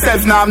up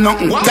themselves now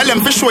nothing. Tell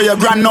them for sure your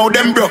grand now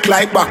them broke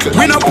like buckle.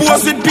 We no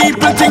pose with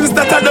people things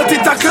that are dirty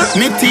tackle.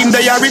 Me team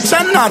they are rich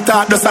and not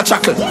hard just a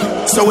chuckle.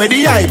 So where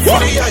the hype for?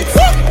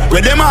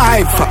 Where them a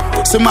hype for?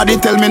 Somebody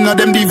tell me no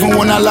them even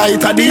wanna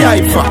light at the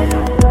hype for.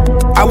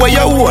 I wear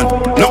your own,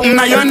 nothing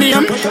on your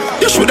name.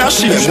 You should have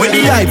shame. Where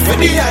the hype for?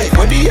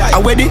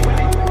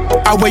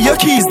 I wear your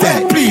keys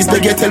there. Please they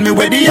get tell me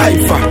where the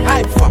hype for.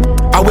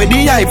 I wear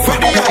the hype for.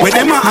 Where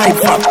them a hype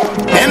for?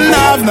 Them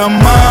have no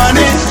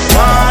money.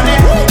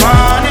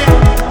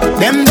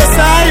 Them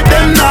decide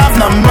them have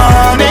no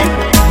money.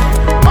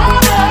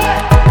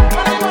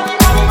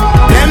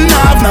 Them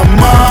have no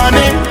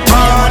money.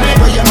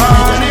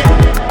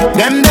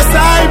 Them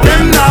decide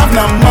them have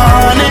no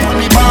money.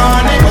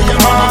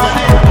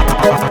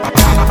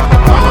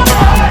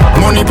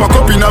 Money pack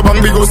up in a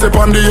bank, we go step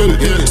on the hill.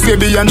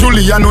 Scabby and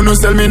Julian, no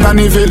sell me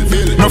nannyville.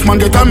 Enough man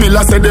get a mill,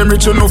 I say them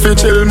rich, you know fi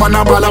chill. Man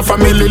a ball a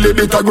family, little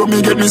bit a grow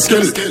me get me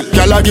skill.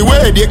 Gyal a give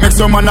way, they make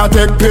some man a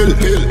take pill.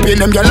 Pay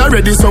them gyal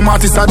already, some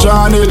artists a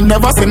John Hill.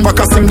 Never send back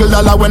a single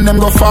dollar when them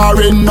go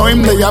foreign. Know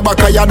him lay a back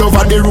a yard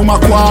over the room a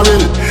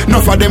quarrel.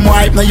 Enough of them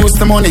wipe, no use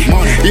the money.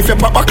 If you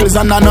pop buckles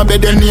and no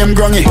bed, then name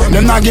grungy.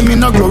 Them not give me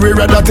no glory,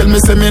 rather tell me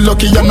say me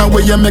lucky. You know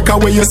where you make a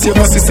way, you see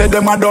must say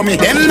them a dummy.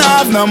 Them not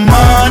have no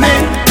money.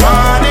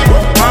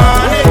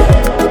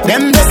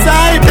 Them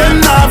decide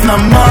them have no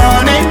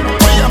money.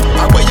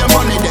 Where your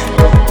money there?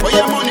 Where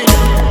your money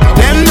there?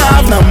 Them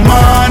have no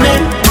money.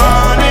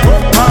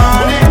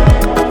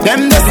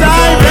 Them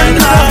decide them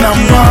have no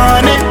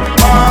money.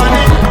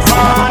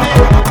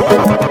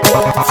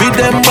 Feed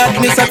them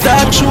badness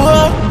attack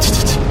sure.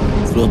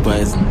 Slow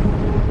poison.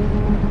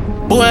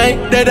 Boy,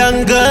 dead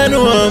and gone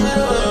home.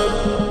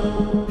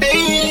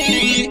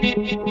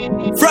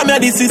 From your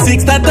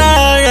DC6 that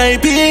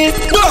RIP.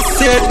 Just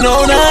said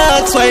no,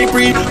 not swipe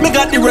free. Me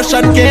got the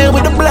Russian game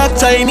with the black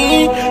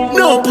Chinese.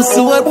 No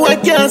pussy, what boy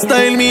can't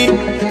style me.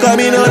 Come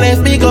in on,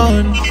 left me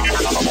gone.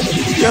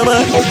 Yeah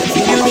man,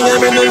 give me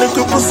them in a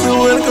little pussy,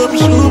 welcome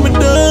show me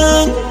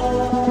down.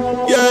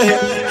 Yeah,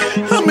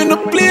 I'm in a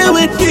play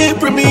with game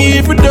for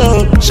me for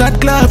dog.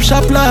 Shot clap,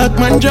 shot block,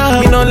 man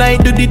drop. Me no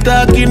like do the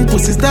talking,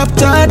 pussy stop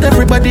chat.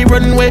 Everybody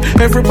run away,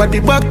 everybody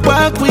back.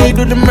 We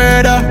do the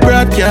murder,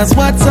 broadcast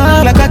what's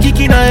up. Like a kick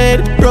in the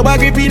head, rubber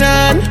grip in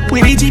hand.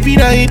 We the chip in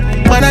the head,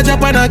 man a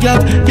jump and a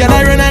clap. Girl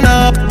I run and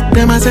up,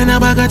 them a send a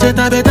bag of jet,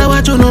 I better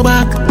watch you no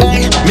back.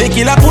 Me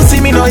kill a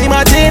pussy, me no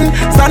imagine.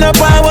 Stand up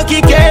and walk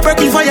it,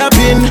 break it for your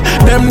pin.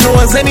 Them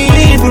knows any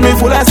evil, me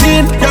full of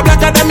sin. You're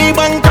blacker than me,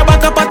 bank a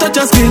back up a touch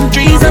your skin.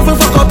 Trees ever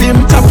fuck up him.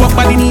 Chop up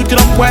body, need it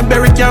up, white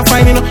berry can't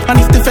find it up. And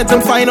if the feds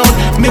them find out,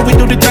 me we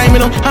do the time,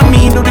 you know. And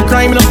me do the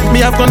crime, you know. Me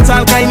have guns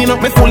all kind, you know.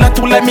 Me full of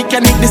tool like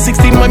mechanic. The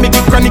 16 when me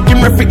get chronic,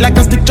 him ref it like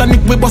a stick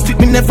tronic. We bust it,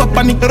 me never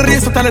panic.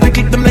 Race out of the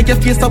click them like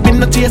your face, I win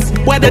no chase.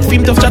 Why that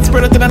film tough shot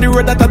spread out on the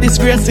road that a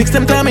disgrace. 6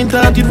 them time in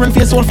time, it run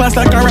face all fast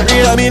like a rat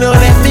rail. I mean, don't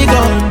let me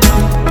go.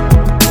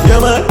 Yeah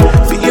man,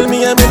 feel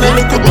me, I'm in a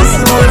little bit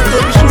small,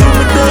 come shoot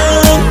me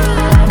down.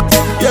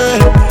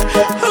 Yeah,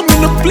 I'm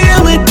in a play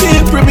with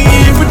it, me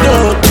every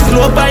dog.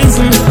 Slow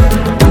poison.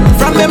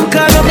 From them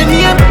call up in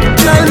here,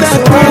 not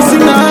that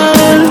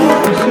personal.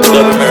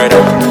 Love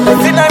murder.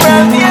 Then I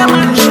ran here,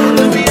 man,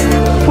 shoot me.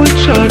 Full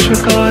charge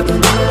record.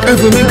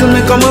 Every make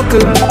a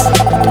muckle.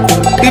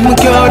 Give me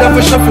card off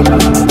a shuffle.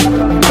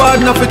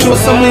 Bad enough to show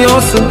some me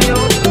hustle.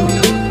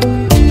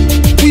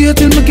 Wait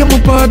till me get my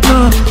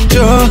partner,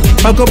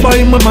 yeah. I go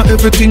buy mama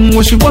everything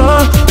what she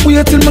want.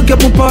 Wait till me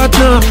get my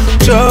partner,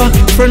 yeah.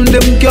 Friend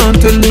them can't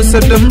tell me say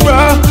them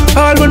bra.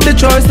 All when the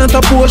choice not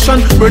a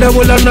potion. Brother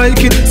will a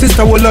Nike,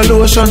 sister will a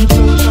lotion.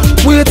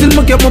 Wait till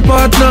me get my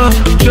partner,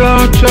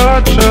 yeah.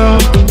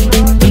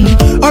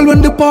 All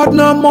when the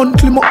partner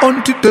monthly, my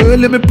auntie tell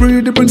me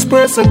pray the bring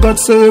space and God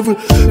save it.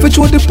 Fetch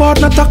what the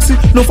partner taxi,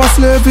 no for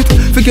slave it.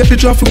 Forget the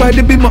traffic by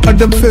the beamer and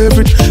them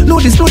favorite. Know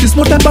this,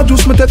 more time back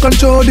juice, me take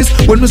control this.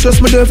 When me stress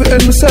me devil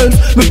and myself,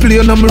 me play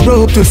and me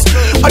rope this.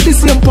 At the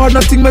same partner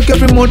thing make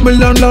every month me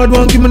landlord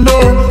won't give me no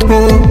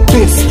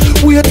this.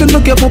 Wait till me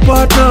get my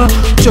partner,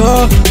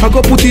 ja. I go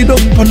put it up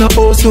on a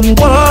house me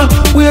want.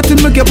 Wait till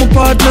me get my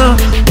partner,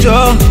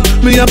 ja.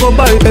 Me I go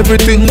buy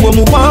everything what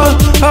me want.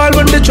 All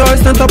when the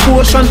choice not a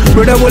portion.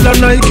 Brother will a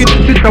Nike,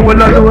 sister will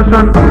a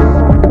lotion.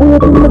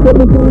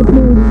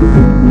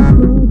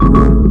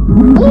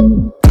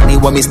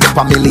 When me step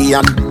a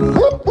million,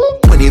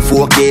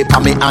 24K pa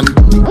me hand.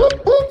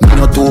 Me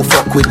no too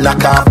fuck with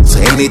lock off, so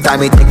anytime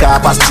me take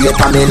off a straight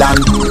pa me land.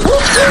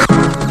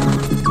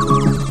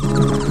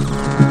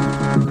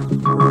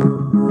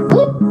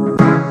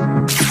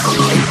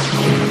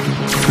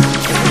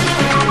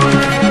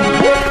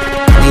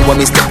 When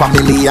me step a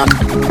million,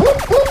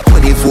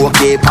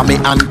 24K pa me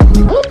hand.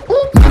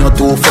 Me no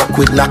too fuck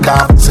with lock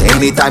off, so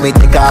anytime me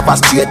take off a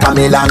straight pa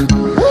me land.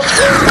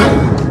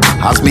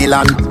 As me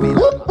land,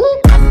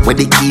 with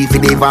the key for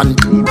the van,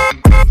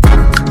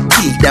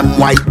 keep them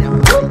white,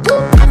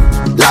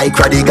 like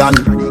Radigan.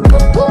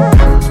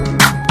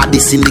 At the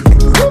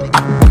syndicate,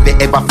 if they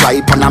ever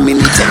fly on a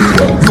minute.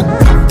 Look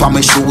for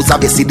my shoes, I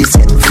see the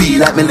set.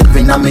 Feel like me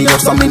living on me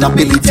house, I'm in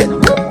ability.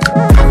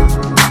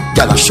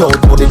 Y'all a shout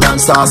for the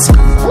dancers.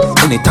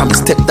 Anytime I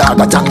step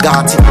dog, I just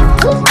got it.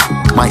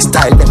 My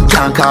style, them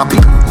can't copy.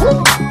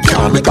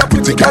 Can't make a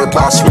pretty girl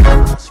pass me.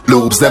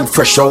 Lobes, them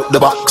fresh out the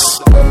box.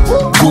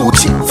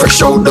 Gucci,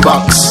 fresh out the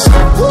box.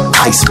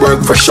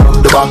 Iceberg, fresh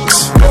out the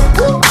box.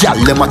 Y'all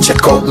let me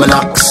check out my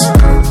knocks.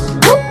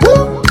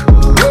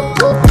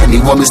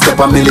 Anyone me step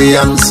a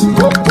millions.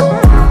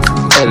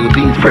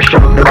 LB, fresh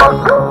out the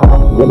box.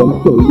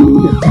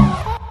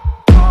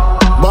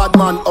 Bad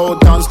man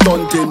out and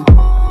stunting.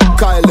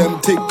 Kyle them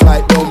thick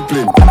like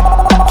dumpling.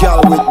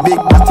 Girl with big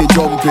body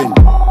jumping.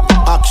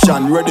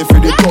 Action ready for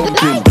the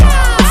thumping.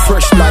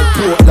 Fresh like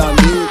Portland,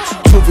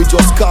 Chuvy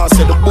just cast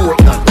at the boat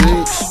now.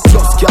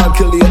 Just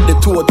calculate the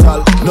total.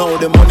 Now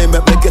the money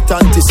make me get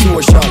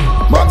antisocial.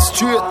 Man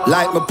straight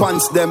like my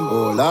pants them.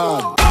 Oh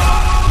Lord.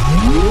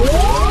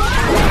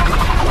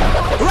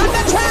 Run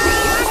the track.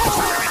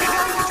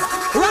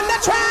 Run the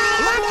track.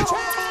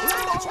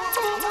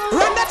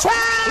 Run the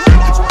track.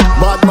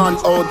 Bad man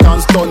out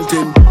and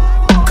stunting.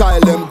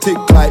 Kyle them thick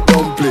like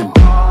dumpling.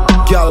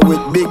 Girl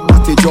with big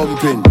body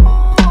jumping.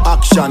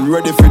 Action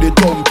ready for the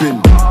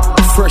thumping.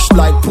 Fresh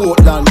like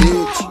Portland,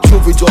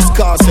 Chuvy just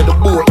cast at the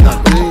boat now.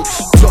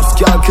 Just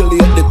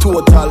calculate the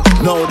total.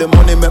 Now the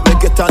money make me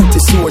get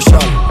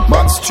antisocial.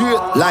 Man straight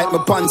like my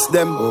pants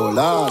them. Oh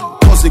Lord.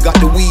 Cause they got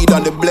the weed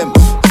and the blimp.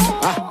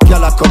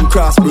 Girl I come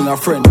cross bring a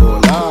friend. Oh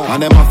Lord.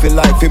 And them I feel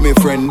like for me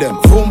friend them.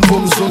 Boom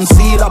boom soon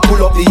see I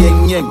pull up the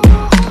yeng yeng.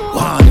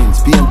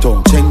 Warnings,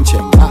 Fiyahtown, cheng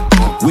cheng.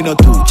 We not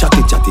too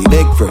chatty chatty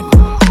big friend.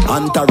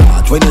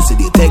 Entourage when you see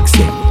the text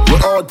them. We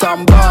out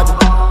and bad,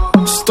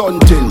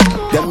 stunting.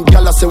 Them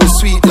gala say we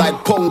sweet like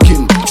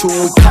pumpkin. True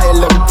we Kyle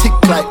them thick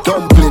like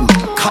dumpling.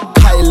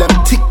 Kyle them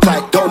thick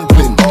like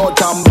dumpling. Out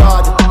and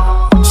bad,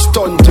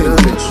 stunting.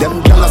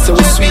 Them gala say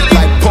we sweet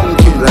like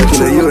pumpkin.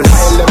 True we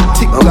Kyle them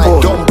thick like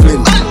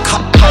dumpling.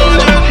 Kyle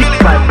them thick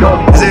like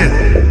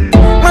dumpling.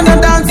 Man a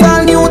dance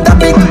all new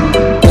topic.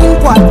 Think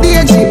what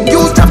DJ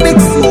use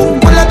topics.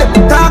 All of them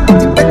talk,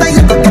 better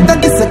you go get a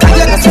this. Cause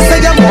you know so say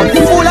you're more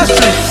full of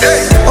shit.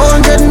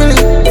 100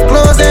 million,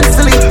 close and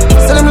silly.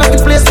 Sell them like the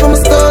place from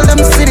stole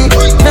them city.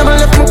 Never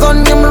left my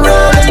gun, them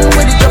rolling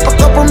with it. Drop a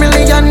couple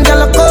million,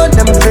 girl, I call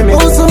them for me.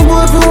 Oh, some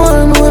boy for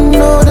one,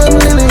 no.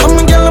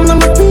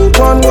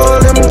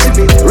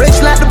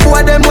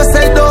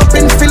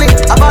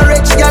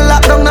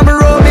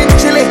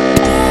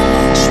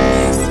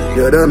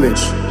 the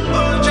damage.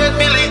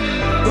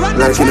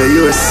 Like in the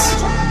US,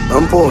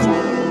 I'm poor. 100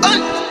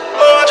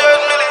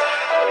 million.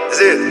 Is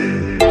it?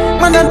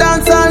 Man, a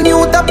dance all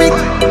new topic.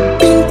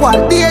 Pink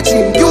one, DH,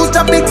 use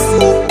topics.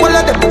 All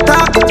of them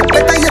talk.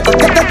 Better you to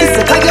get a kiss.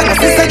 Cause you're not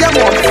sister, you're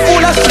more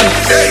full of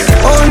shit.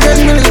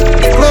 100 million,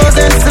 close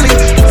and silly.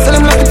 Sell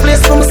them like the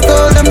place from a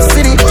skull, them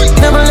city.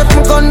 Never left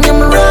my gun,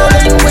 I'm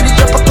rolling with it.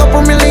 Drop a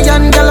couple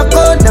million, girl, I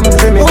call them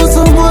for me. Oh,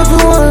 some boy who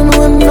want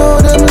to know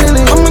them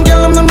really. I'm a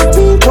girl, I'm not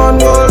pink one,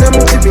 roll them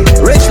chippy.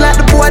 Rich like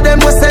the boy,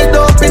 them was sell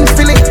dope in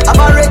Philly. I'm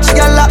a rich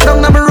girl, locked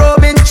down, I'm a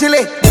robe in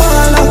Chile.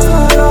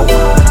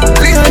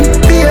 Leon,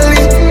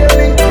 Bailey.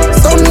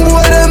 Some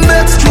boy, them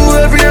next to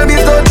every time you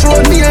touch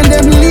road, me and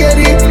them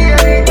lady.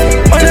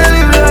 When I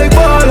live like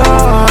baller.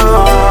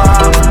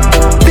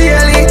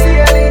 Bailey.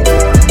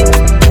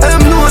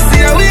 I'm no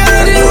see we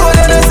already know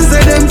that this is a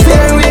them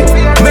fear we.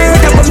 Man,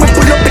 that was me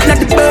pull up in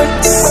the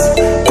birds.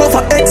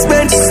 Cover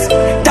expense.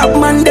 Top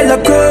man, de la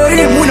girl,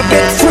 him with a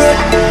bed fruit.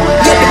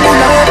 Get the moon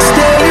out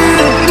upstairs.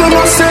 You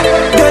know, say,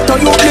 get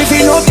on you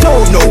living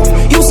uptown now.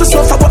 Used to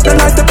suffer, but the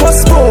night they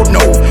postpone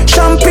now.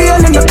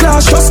 Champagne in the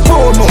glass, just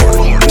pour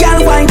more. Girl,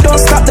 wine don't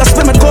stop, that's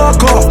when me go.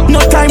 No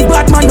time,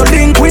 bad man, no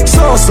link with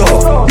so-so.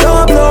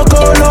 Low blow,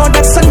 go low,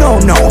 that's a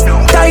no-no.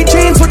 Tight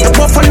jeans with the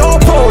buffalo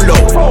polo.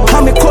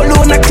 And me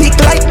cologne a kick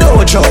like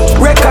dojo.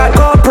 Record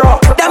GoPro.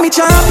 Damage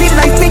a happy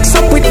life mix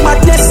up with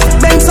madness.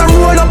 Banks a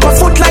roll up a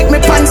foot like me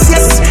pants,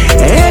 yes.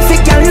 If you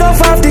can love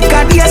off the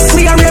god, yes.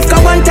 We a rave,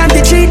 cause one time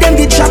the G, them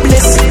the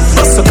jobless.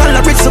 Plus the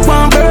color, it's a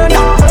one burn.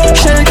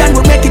 Sheldon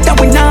will make it and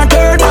we not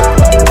turn.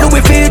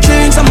 Louis V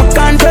jeans, I'm a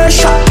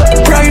conversion.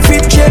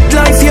 Private jet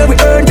life, yeah, we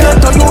earn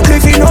that. Or you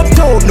living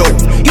uptown, no.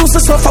 Used to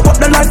suffer, but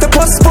the life they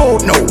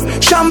postpone, no.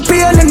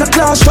 Champagne in the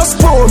glass, just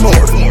pour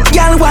more.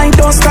 Girl, wine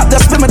don't stop,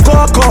 that's when me go.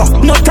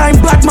 No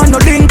time, bad man, no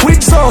link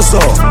with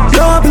so-so.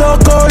 Low blow,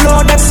 go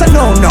low, that's a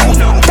no-no.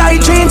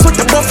 Tight jeans with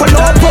the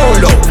buffalo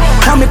polo.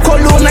 And me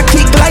cologne a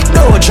kick like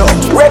dojo.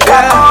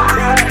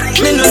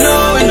 Me no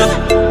know, we know.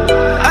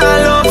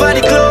 All over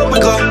the club we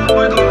go.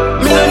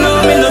 Me no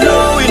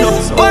know, we know.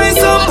 Why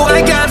some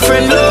boy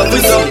girlfriend love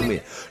with some?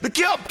 The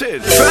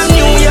captain from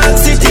New York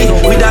City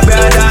with a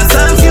brothers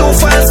and few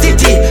fans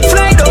city.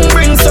 Fly down,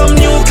 bring some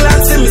new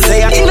class to me.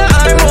 Say in the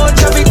armor,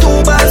 traffic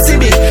 2 ball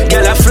city.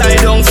 Girl I fly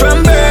down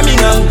from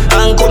Birmingham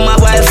and come a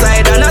wild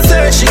side and a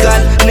search she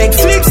gone. Next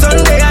week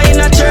Sunday I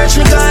in a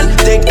church me gone.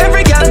 Take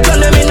every girl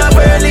turn them in a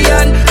burly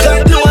and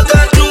God know,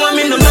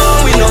 me no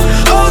know, we know.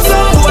 Oh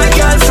some boy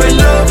girlfriend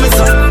love me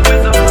so.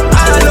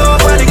 All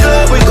over the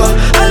club we go.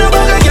 And no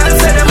bag of girls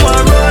say them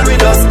want roll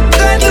with us.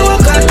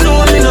 God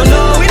know, me no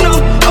know, we know.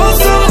 Oh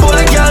some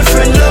boy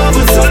girlfriend love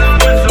me so.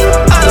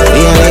 All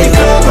over the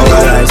club we go.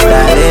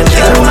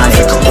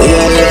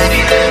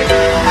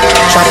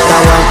 Chapter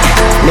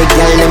 1. Me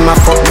girl them a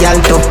fuck girl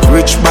too.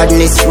 Rich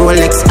badness,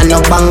 Rolex and no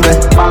bangle.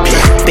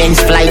 Pens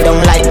fly down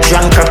like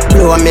drunker.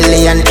 Blow a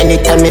million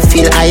anytime me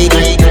feel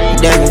idle.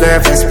 Them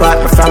girlfriends spot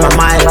me from a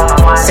mile.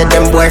 Said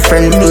them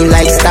boyfriend me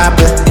like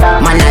staple.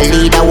 Man a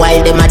leader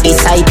while them a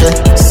disciple.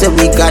 So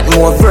we got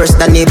more verse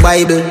than the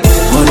Bible.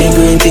 Money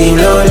green team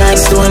low like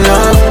stone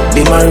love.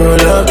 Be my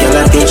roll up, girl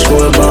I catch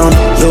gold bomb.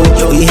 Yo,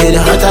 we head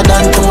hotter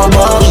than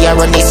turbo. We are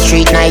on the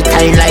street night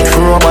time like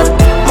robot.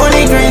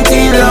 Money green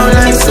team low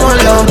like stone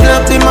love.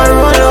 Black be my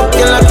roll up,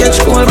 girl I catch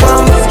gold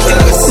bomb.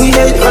 We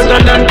head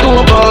hotter than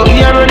turbo.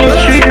 We are on the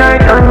street night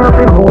time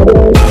like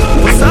robot.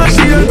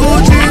 Sashi and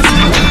Gucci's.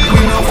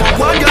 We know for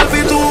one girl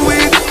for 2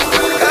 weeks.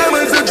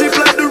 Diamonds and drip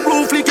like the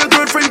roof. Like your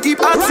girlfriend keep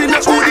asking the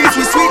hoodies.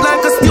 We sweet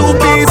like a steel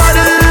piece.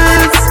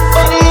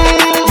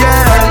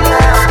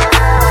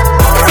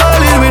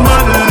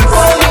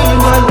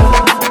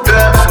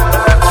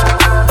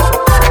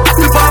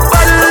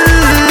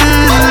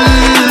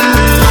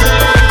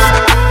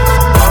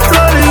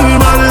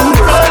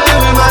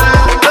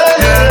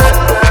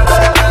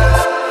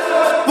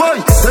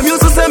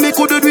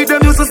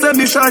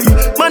 Me shy.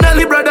 Man a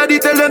Libra daddy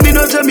tell them me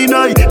no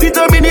Gemini.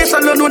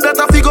 Determination no know that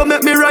I figure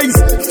make me rise.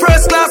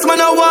 First class man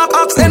I walk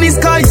ask any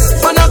sky.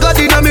 Man I got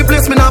in me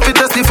place me not fi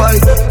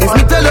testify. If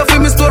me tell you for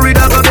me story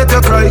that I bet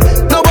you cry.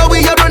 Now when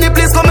we here run the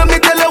place come and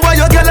me tell you why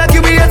you girl like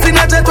you be in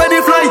a jet when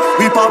they fly.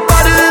 We pop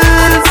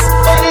bottles.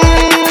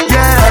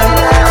 Yeah.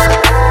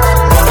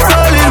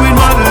 Rolling with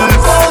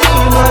models.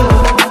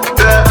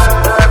 Yeah.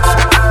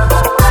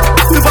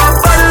 We pop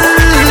bottles.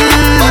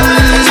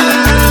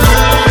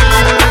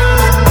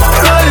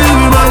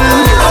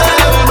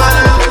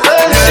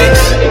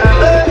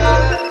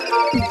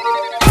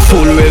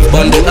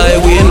 On the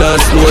highway, not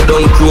slow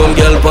down. Chrome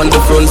girl on the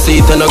front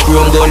seat and a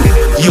chrome gun.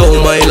 Yo,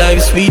 my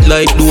life sweet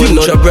like dough.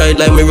 Future bright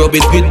like me rub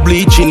it with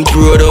bleaching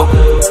product.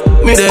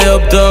 Me there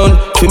uptown,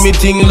 for me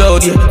ting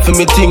loud, yeah. For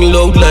me ting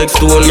loud like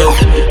stone love.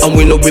 And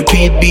we no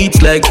repeat beats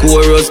like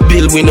chorus.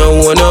 Bill we no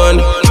one on.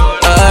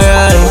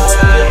 Alright.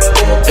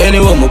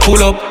 Anyone me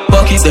pull up,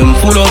 pocket them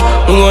full up.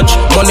 Much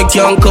money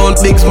can't count,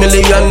 bigs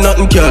million,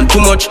 nothing can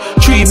too much.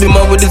 3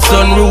 beamer with the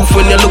sunroof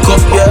when you look up,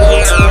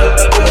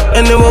 yeah.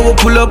 Anyone we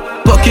pull up,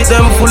 pocket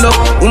them full up.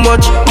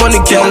 Much money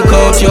can't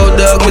count, yo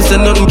dog, me say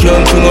nothing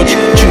can too much.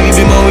 3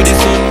 beamer with the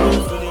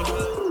sunroof.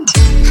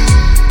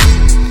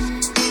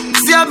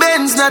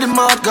 Benz, not the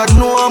mark, God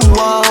know I'm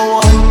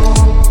one.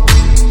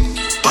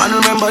 Man,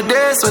 remember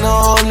days when I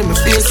only me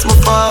face my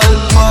fall,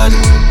 man.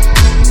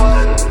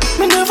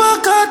 Me never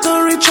got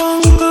a rich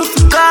uncle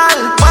for call,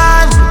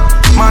 man.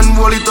 Man,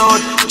 roll it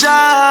out,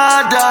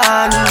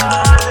 Jordan.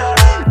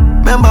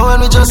 Remember when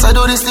we just I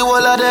do this, the whole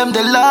of them,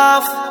 they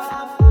laugh.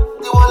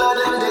 The whole of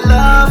them, they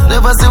laugh.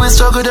 Never see we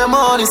struggle, them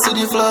money, see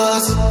the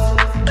flaws.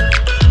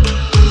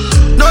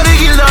 No, they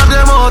kill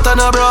them out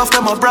and I bruv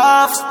them a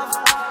bruv.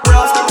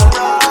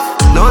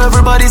 Now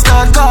everybody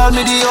start call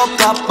me the up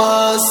top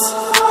boss.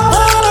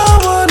 All I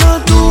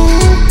wanna do,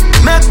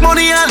 make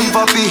money and live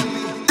happy.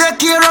 Take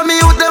care of me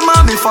with them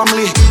and me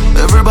family.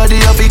 Everybody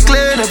happy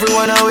clean,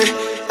 everyone away.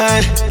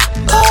 Hey.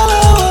 All I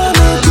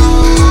wanna do,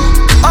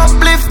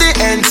 uplift the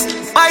ends.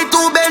 Buy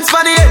 2 Benz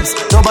for the ends.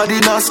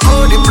 Nobody not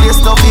score, the place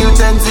no feel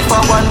tense. If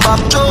I want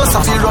back Joes, I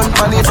feel run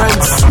for the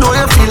friends. Know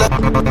you feel like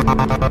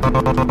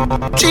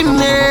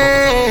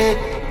chimney.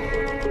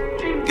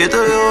 Get a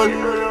roll.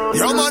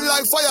 Yo man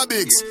like Fiyah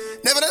Bigs.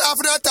 Never that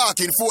after that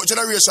talking, 4th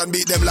generation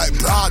beat them like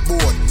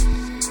broadboard.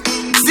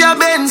 Fiyah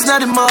Benz not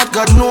the mark,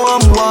 God know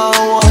I'm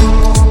one.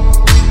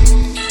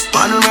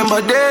 Man remember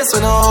days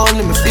when I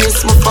only me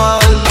face my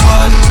fall,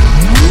 man.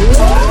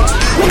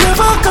 We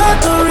never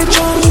got a rich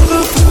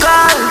uncle for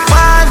call,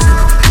 man.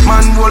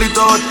 Man roll it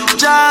out,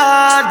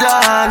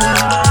 Jordan.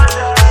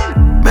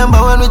 Remember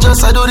when we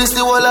just I do this,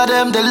 the whole of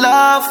them they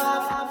laugh.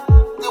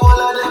 The whole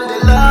of them they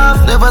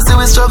laugh. Never see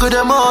we struggle,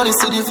 them money,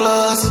 see the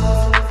flaws.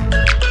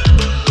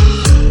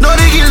 No,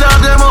 they kill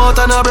them out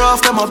and I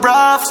bruv them a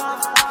bruv.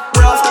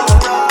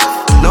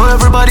 Now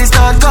everybody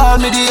start call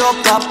me the up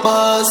top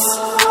boss.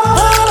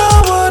 All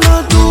I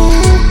wanna do,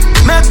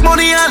 make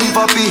money and live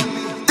happy.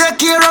 Take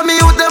care of me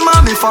with them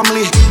and me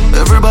family.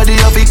 Everybody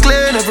happy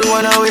clean,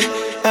 everyone away.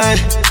 Hey.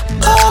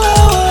 All I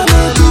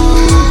wanna do,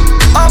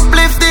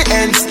 uplift the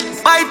ends.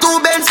 Buy 2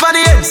 Benz for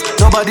the ends.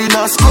 Nobody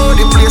not score,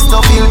 the place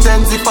no feel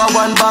tense. If I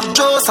want back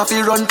Joes, I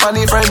feel run for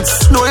the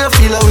friends. Know you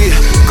feel away,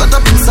 cut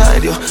up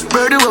inside you.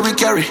 Birdie where we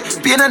carry,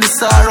 pain and the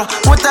sorrow.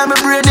 One time my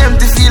brain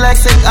empty, feel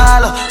like sick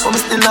Allah. But me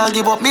still not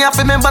give up, me have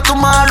to remember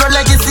tomorrow.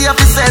 Legacy have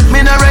to set,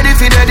 me not ready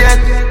for that yet.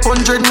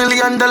 $100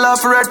 million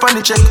for red pan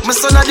the check. My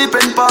son a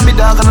depend on me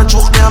dog and a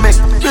joke me a make.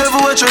 Me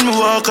ever watch when me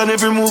walk and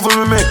every move we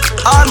make.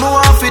 All me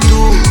want to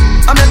do,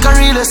 I make a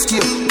real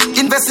escape.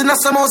 Invest in a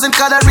some housing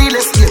called a real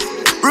estate.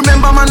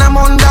 Remember man, I'm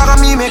on dog and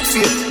me make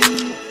faith.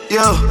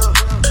 Yo,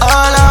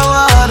 all I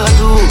wanna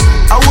do,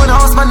 I want a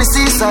house on the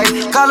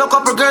seaside. Call a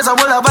couple girls, I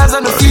will have vibes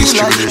on the feel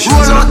like.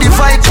 Roll out the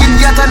Viking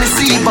yacht on the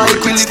sea bike.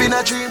 We live in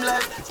a dream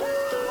life.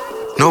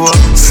 No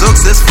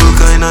successful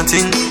kind of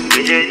thing.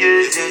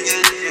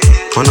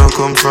 When I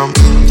come from,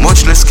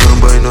 much less can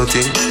buy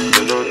nothing.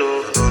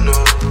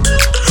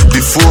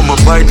 Before my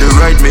buy the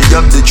ride, me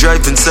have the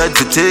drive inside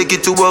to take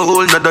it to a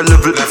whole nother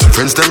level.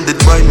 Friends them did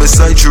buy my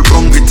side through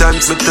hungry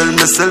times. Me tell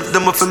myself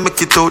them if I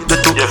make it out the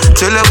top.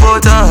 Tell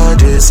about all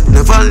this,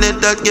 never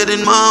let that get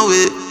in my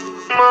way.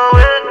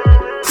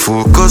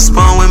 Focus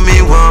on when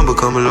me want,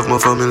 become I love my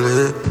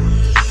family.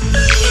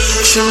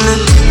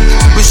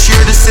 We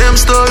share the same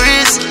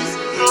stories.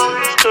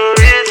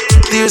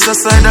 There's a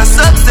side of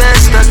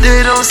success that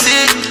they don't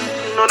see.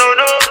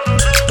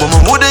 But I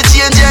wouldn't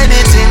change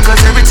anything, cause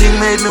everything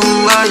made me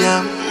who I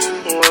am.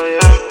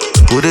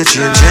 Wouldn't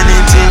change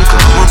anything,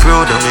 cause I'm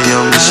proud of my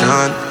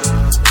ambition.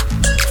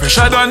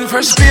 Fresher than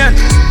fresh paint,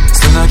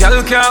 so no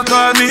girl can't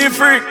call me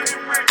freak.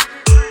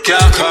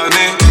 Can't call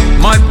me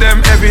mad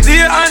them every day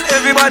and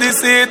everybody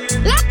see it.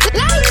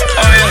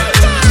 Oh yeah,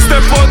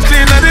 step out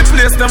clean at the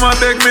place, them a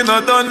beg me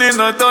not done it,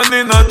 not done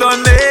it, not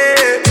done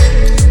it.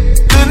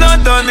 Do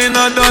not done it,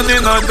 not done it,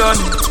 not done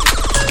it,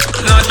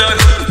 not done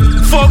it.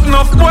 Fuck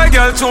enough boy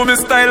girl show me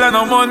style and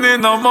no money,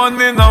 no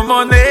money, no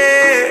money.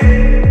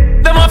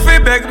 Them a fi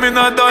beg me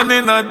not done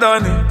it, not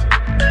done it.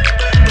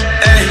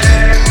 Hey,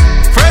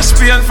 fresh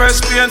paint,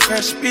 fresh paint,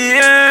 fresh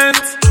paint.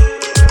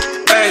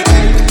 Hey,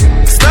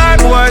 star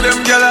boy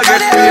them girl a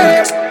get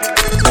paid.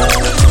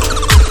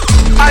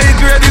 I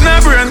grade in a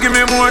brain, give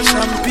me more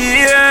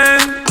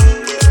champagne.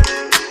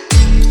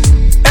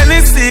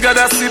 Any cigar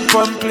that sip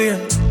on plane.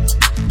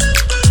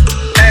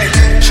 Hey,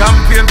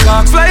 champagne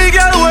park fly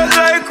girl wet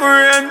like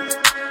rain.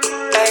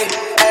 Hey,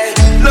 hey,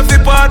 love the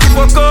party,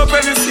 fuck up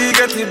and you see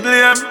get the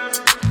blame.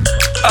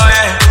 Oh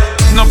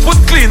yeah, no put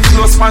clean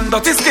clothes, man,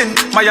 dirty skin.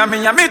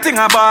 Miami, a meeting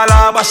a ball,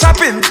 a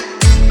shopping.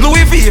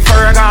 Louis V,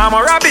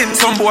 Ferragamo, Robin.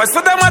 Some boys,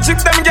 so them a chick,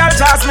 them girl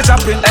charge me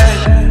chopping.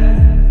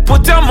 Hey,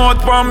 put your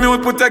mouth on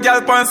mute, put your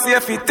girl on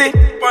safety.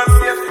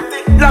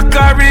 Lock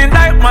her in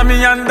like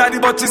mommy and daddy,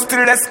 but she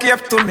still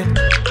escape to me.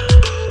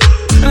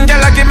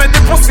 Girl, I give me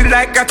the pussy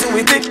like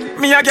gratuity.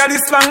 Me a girl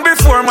is long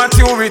before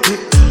maturity.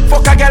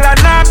 Fuck a girl and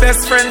her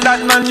best friend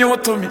that not new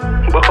to me.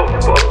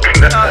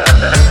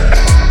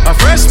 A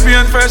fresh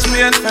paint, fresh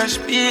paint, fresh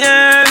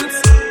paint.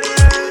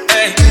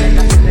 Hey,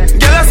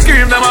 girl I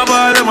scream, them a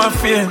ball, them a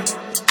faint.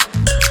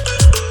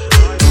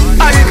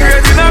 I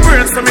grade in a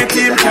brain so me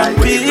team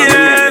campaign.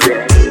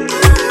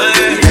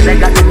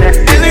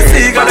 Any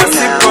cigar that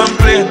sip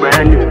complain.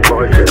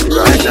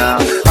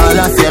 All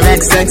of your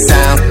XX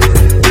sound,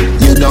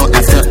 you don't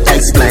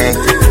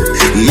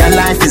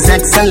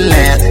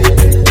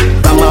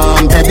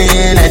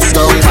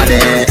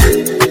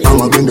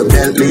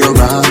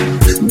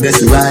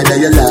Best ride of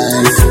your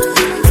life.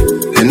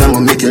 And I'ma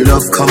make your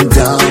love come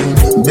down.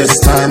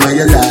 Best time of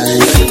your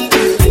life.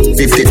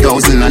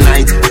 50,000 a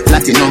night.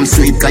 Platinum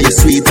sweet, cause you're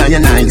sweet and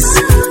you're nice.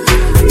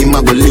 Him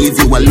a go leave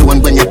you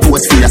alone when you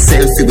pose for your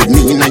selfie with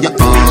me in your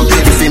arm.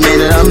 If he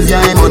made love,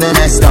 yeah, I'm on a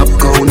messed up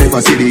cow.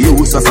 Never see the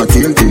use of a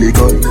tail till he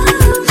cut.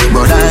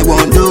 But I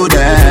won't do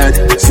that.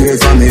 Straight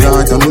from the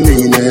heart, I'm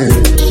mean it.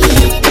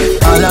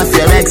 All of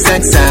your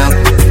XXL,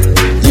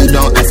 you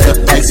don't have to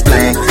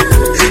explain.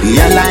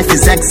 Your life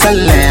is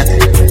excellent.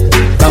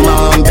 Come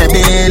on,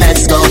 baby,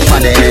 let's go for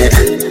it.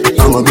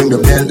 I'ma bring the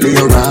Bentley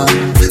around.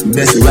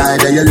 Best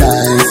ride of your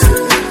life.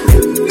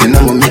 And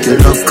I'ma make your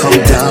love come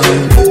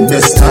down.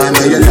 Best time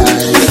of your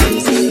life.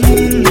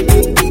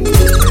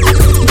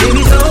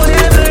 Baby, don't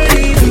ever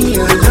leave me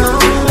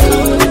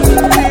alone.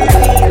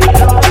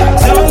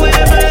 Don't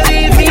ever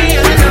leave me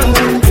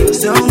alone.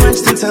 So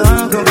much to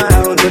talk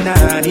about, but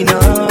not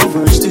enough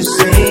words to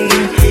say.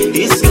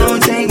 It's gonna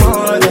take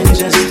more than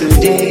just a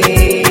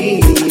day.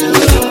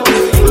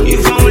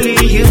 If only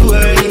you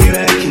were here,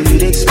 I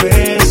could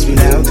express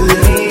without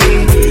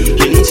delay.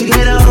 You need to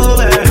get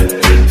over,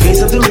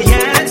 face up the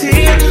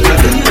reality. How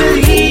can you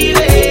believe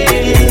it?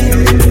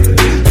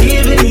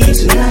 Giving me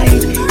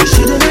tonight, you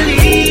shouldn't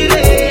believe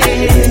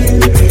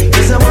it.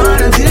 Cause I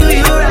wanna do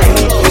you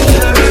right.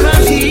 You hurt my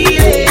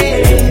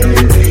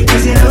feelings,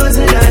 cause you know it's a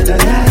lot of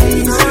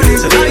lies.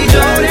 So baby,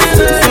 don't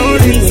ever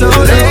leave me so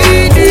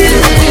lady.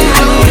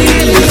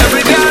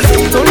 Every girl,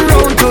 turn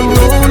round,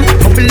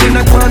 couple in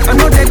a quad, I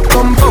know they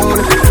compound.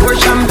 Pour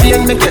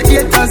champagne, make your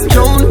haters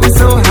drown. We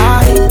so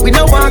high, we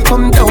no want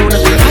come down.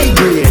 High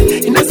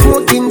grade, in a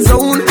smoking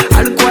zone.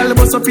 Alcohol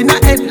bust up in a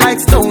head like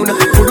stone.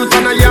 Put it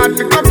on a yard,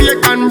 pick up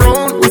bacon and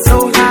brown. We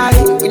so high,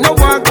 we no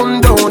want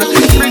come down.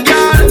 Every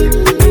girl,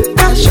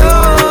 dash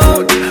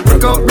out,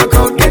 rock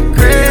out, get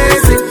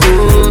crazy.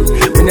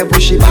 When you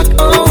push it back,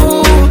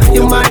 oh,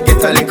 you might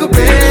get a little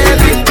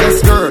baby.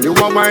 Yes, girl, you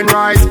want wine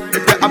right.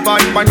 If you have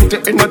bad panty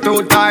in a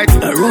too tight.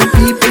 The room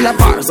people are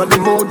bars on the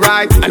mood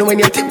right. And when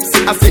you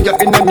tipsy, I see you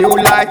in a new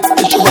light.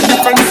 You show a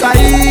different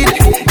side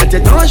that you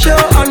don't show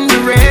on the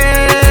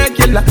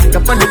regular.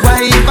 Up on the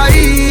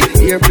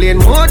Wi-Fi, airplane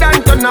more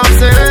than turn off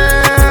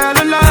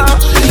cellular.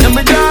 Now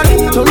my girl,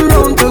 turn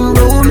round,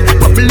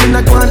 bubble in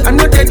a quan and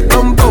no dead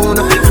compound.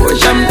 Pour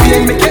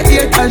champagne, make your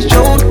haters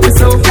drown. We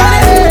so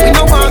fly, we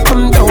no want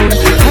come down.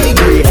 High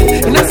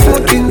grade, in a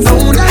smoking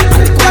zone.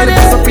 Alcohol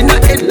bust up in a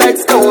head like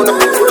stone.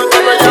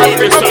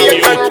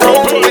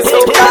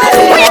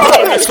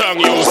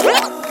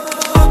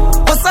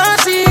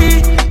 Versace,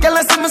 girl I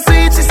see me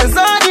sweet, she says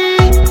Zodi.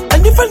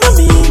 And you follow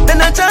me,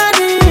 then I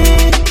Johnny.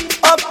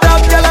 Up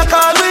top, girl I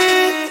call me.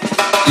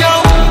 Yo,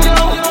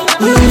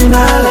 we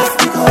not left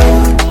me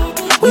gone.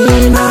 We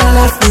not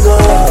left me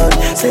gone.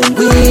 Say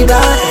we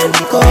die and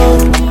we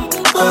come.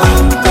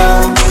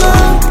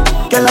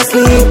 Girl I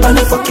sleep on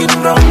the fucking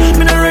ground.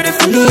 Me not ready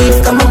for leave,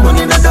 come on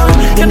money not down.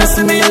 You know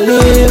see me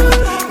live,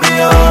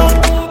 me on.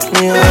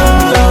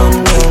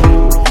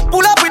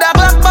 Pull up with a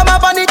black mama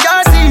on the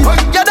car seat.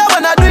 You don't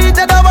wanna do it,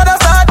 you don't wanna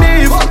start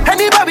beef.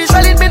 Anybody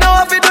shall it, me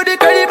know if you do the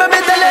credit, but me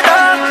tell it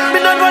down.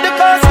 Me don't know the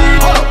car seat.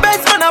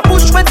 Best man a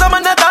push when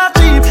someone not talk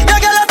cheap. You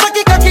girl a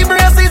sucky cocky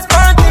braces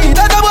panty.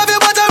 That's how we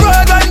put a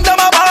road and them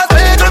a pass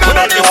it.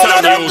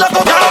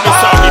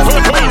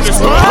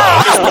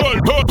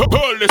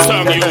 Hold the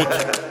song, youth.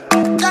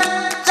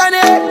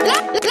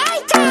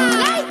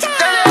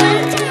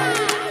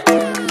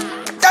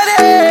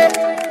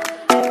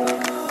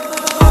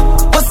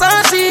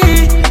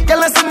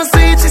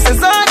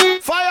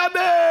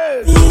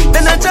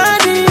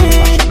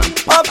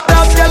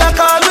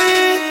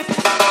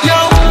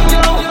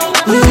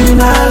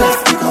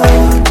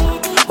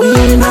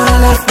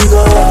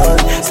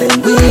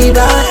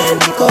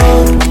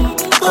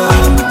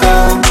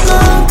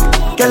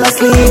 Girl, I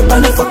sleep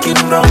on the fucking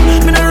ground.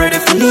 Me not ready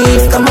for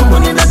leave, come on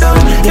money not down.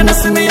 You know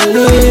see me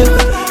live,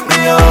 me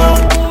on.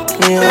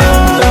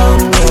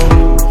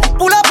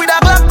 Pull up with a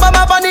black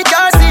mama on the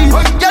car seat.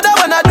 You don't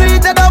wanna do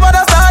it, you don't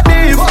wanna start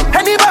beef.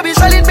 Anybody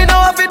shall it, me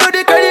know if you do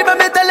the credit, but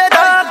me tell it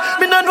down.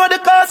 Me not know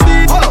the cost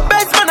fee.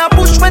 Best man a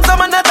push when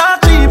someone not talk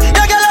cheap.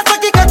 You girl a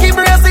sucky cocky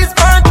braces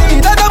panty.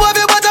 That's how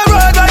we put a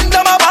road and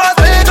them a pass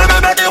me. To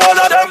me make the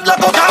whole of them look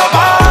up and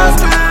pass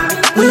me.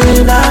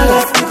 We not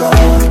left me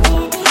gone.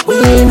 We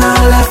not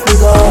left me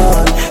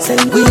gone. Say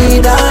we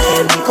die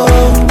and we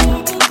come.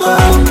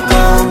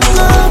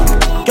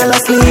 Girl, I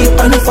sleep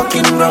on the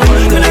fucking ground.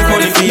 Girl, I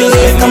money for you,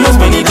 spend my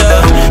money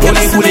down.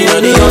 Money pulling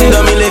on the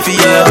under me left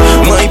here.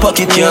 My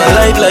pocket can't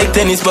light like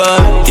tennis ball.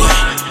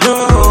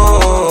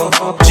 No,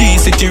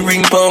 G-City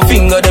ring pound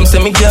finger, them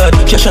say me god.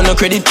 Cash on no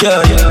credit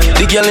card.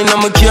 The girl in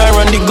my car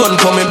and the gun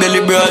for me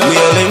belly broad. We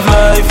all live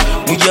life,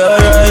 we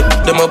alright.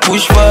 Them a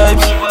push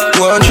vibes.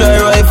 One try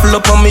rifle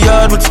up on me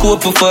yard with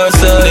scope for far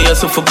side. They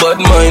ask for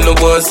bad mind, no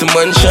go and see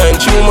man shine.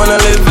 True man, I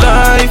live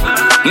life.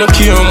 No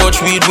care how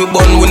much weed we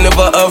burn, we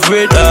never have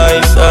red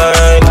eyes.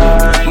 Alright.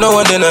 Now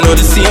and then I know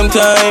the same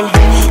time.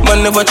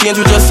 Man never change,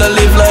 we just a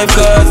live life.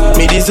 Cause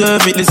me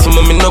deserve it, listen,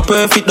 me no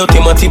perfect. Don't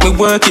take me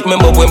work it.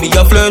 Remember when we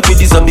a flirt with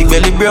this a big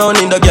belly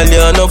brown in the gal, you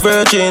no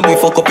virgin. We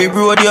fuck up a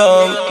road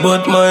young,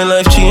 but my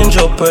life change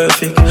up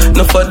perfect.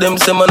 Enough of them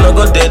say man I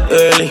go dead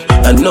early.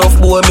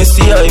 Enough boy me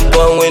see hype,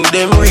 and when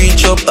them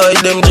reach up high,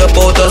 them drop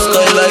out the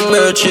sky like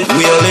merchant.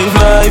 We a live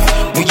life,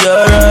 we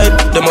alright.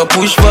 Them a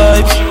push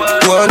vibes.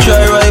 One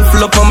try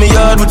rifle up on me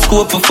yard with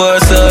scope for far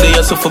side. They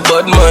ask for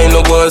bad mind,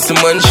 no go and see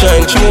man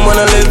shine. True man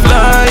I live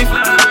life.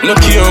 No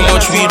care how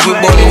much weed we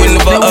burn, we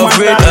never have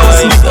red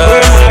eyes.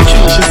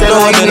 No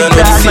one then I know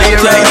the same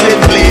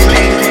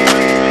time.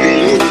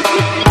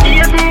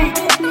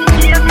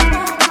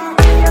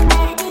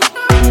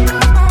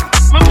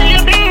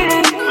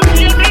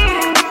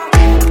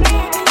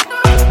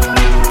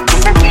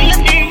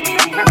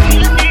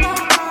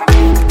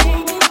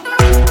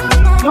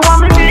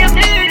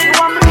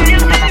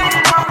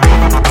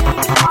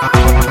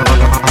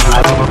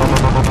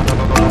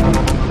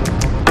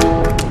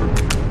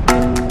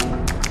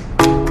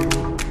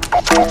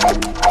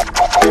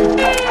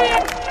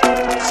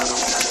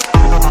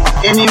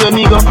 Anyway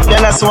me go,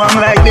 girl a swam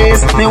like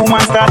this. Me woman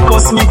start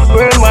cuss me.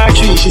 World War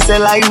III, she say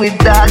lie with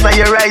dogs and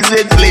your eyes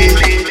with flame.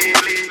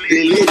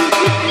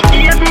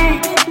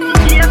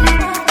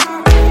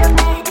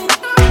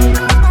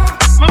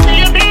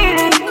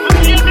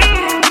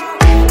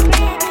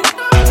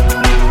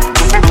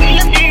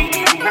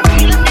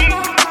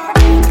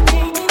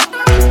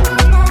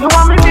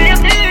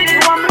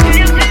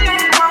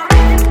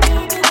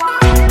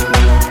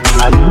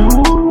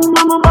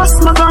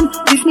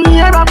 If me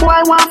hear a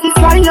boy want to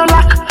fly your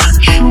lock,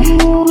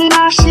 shoo me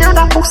nah share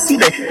that pussy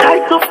there.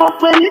 Tight no fuck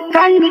when it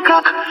tiny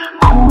cock.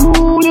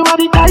 Cool, you are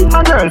the type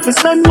of girl fi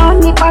spend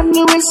money on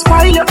me will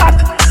spoil your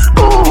heart.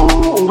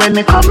 Ooh, when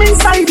me come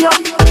inside you,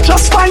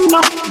 just wind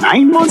up.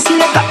 9 months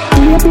later,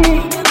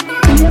 baby,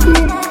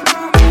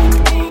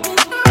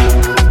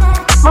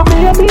 my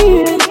baby,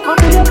 my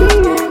baby,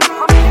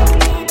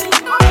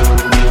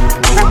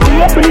 my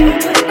baby.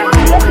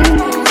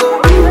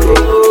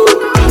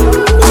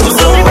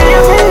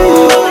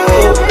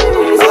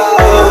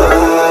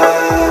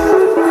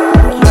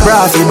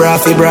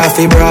 Braffy.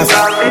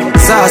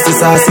 Sassy.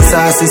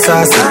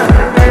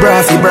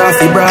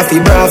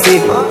 Braffy.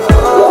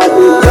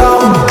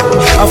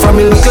 I from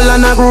me little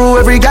and I grew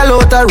every gal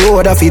out the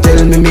road. I fi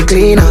tell me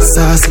clean and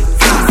sassy.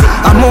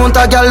 Amount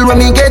of gal when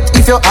me get,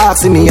 if you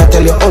ask me, I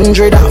tell you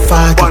 140.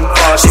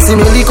 She see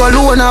me lick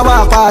alone and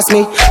walk past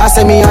me. I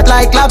say me hot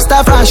like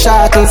lobster from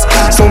Sharkies.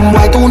 Some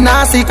white too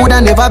nasty,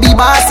 coulda never be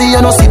bossy.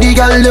 You know see the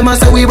gal, them a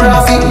say we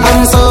braffy.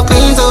 I'm so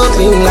clean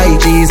like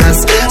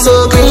Jesus.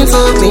 So clean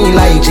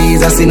like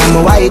Jesus. In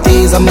my white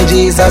tees, I'm a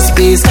Jesus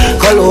piece.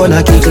 Cologne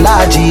a kick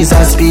like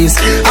Jesus piece.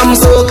 I'm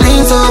so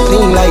clean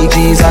like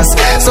Jesus.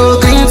 So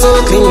clean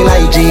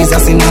like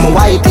Jesus. In my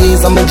white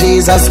tees, I'm a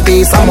Jesus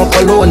piece. I'm a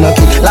cologne a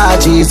kick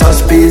like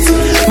Jesus piece.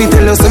 Me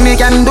tell you so me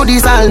can do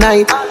this all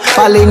night.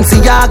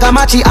 Balenciaga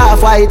matchy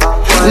half white.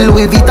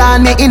 Louis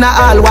Vuitton me in a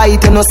all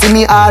white. You know see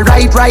me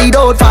alright, ride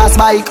out fast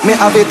bike. Me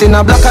have it in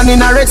a black and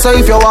in a red, so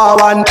if you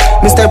want one,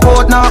 me step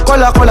out now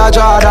color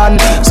Jordan.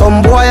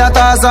 Some boy at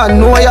Tarzan,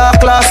 know your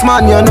class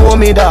man. You know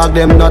me dog,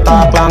 them not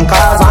talk long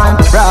cars man.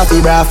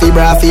 Braffy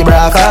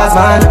cars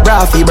man.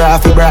 Braffy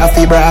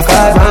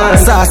man.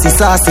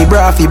 Sassy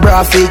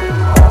braffy.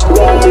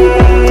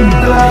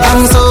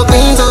 I'm so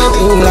clean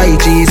like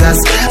Jesus.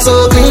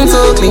 So clean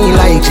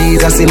like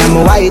Jesus. In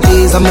my white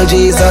tees, I'm a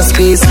Jesus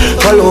piece.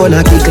 Cologne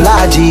a kick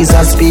like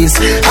Jesus piece.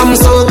 I'm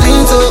so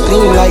clean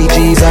like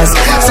Jesus.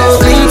 So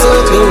clean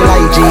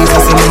like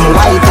Jesus. In my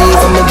white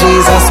tees, I'm a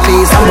Jesus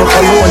piece. I'm a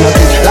cologne a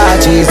kick like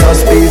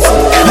Jesus piece.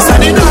 This are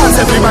the dance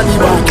everybody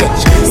want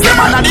catch. Step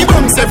on the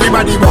bumps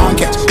everybody want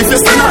catch. If you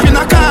stand up in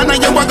a corner,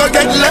 you want to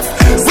get left.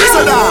 We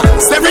so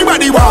dance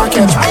everybody want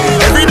catch.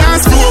 Every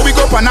dance floor we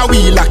go on a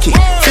wheel lucky.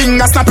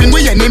 Finger snapping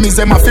with enemies,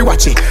 them have to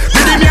watch it.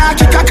 Did me a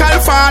kick a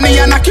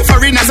California and a kick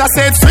foreigners. I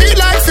said sweet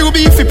like you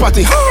beefy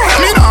potty.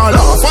 Me nah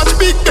laugh, watch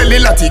big belly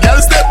lotty.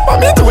 Girl step on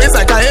me to waist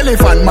like a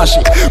elephant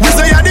mashing. We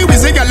say you the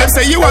wizzy girl, let's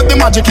say you have the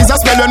magic. Is a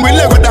spell when we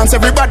Lego dance,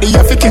 everybody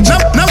you fi catch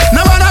up. No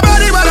man a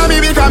body, but I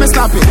me because me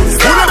snapping.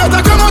 You no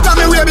better come out of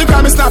me way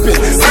because me snapping.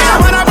 Say I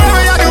wanna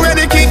boy, you do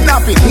any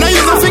kidnapping. Now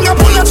use a finger,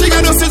 pull a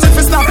trigger, no scissors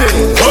for snapping.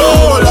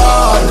 Oh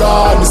Lord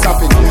God, me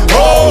snapping.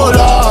 Oh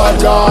Lord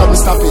God, me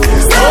snapping.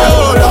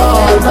 Oh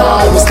Lord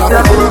God, me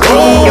snapping.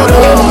 Oh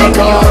Lord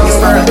God, me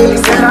snapping.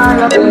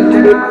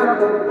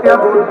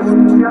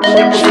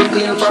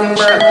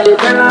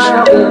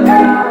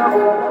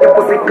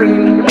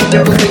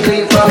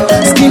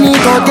 Skinny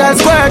cut girl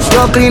squirt,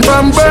 you clean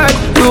from birth.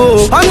 You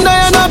under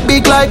you not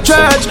big like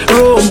church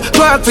room.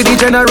 Work for the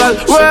general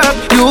work.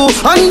 You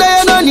under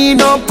you don't need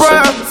no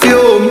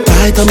perfume.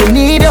 Tight on me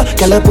need you,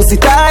 girl a pussy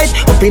tight.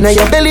 Up inna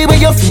your belly where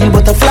you feel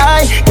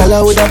butterfly. Girl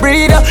a with a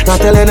breather, not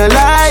telling a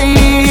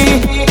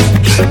lie.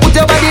 Put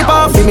your body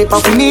off for me,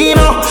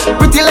 Pafinino.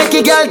 Pretty like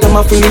a girl, I'm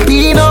a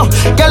Filipino.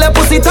 Girl, your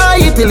pussy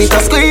tight till it a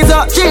squeeze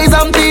up. Cheese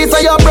and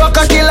pizza, you broke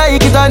a kill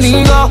like it a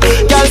nigga.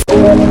 Girl,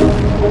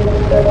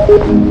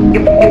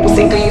 your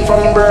pussy clean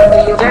from birth.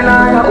 Then I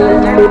have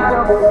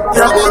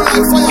your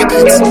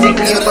pussy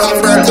clean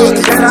from birth. Your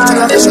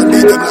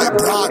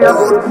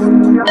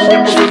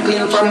pussy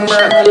clean from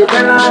birth.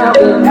 Then I have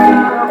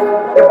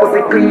your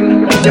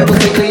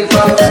pussy clean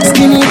from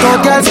skinny cut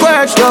girl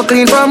squirt, you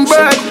clean from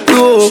birth.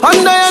 You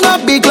under you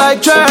not big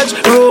like church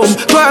room.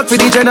 Work for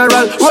the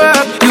general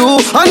work. You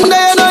under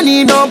you don't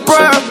need no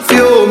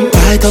perfume.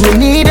 Right on me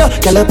need you,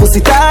 girl your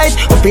pussy tight.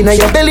 Up inna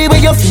your belly where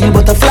you feel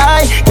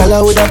butterfly. Girl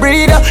I would a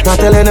breather, not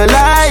telling a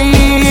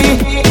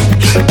lie.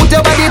 Put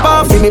your body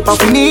off for me,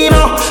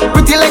 Pafinino.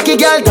 Pretty like a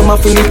girl, I'm a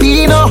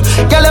Filipino.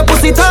 Girl, your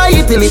pussy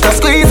tight till it a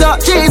squeeze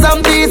up. Cheese and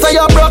pizza,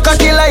 you broke a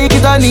kill like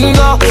it a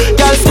nigga.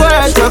 Girl,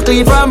 squirt, you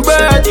clean from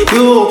birth.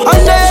 You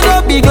under you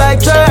not big like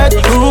church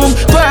room.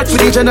 Twerk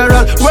for the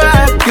general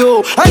work.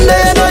 You under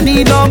you don't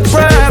need no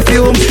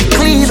perfume.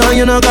 Clean or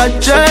you no got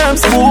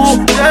germs.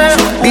 Ooh, yeah.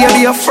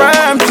 Baby, you're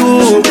firm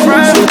too.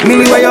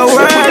 Me where you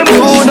work.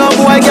 You no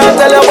boy can't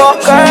tell you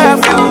about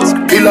curfews.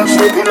 Killer,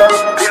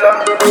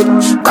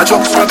 catch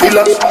up,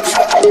 killer,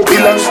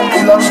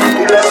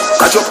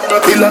 catch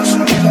up, killer.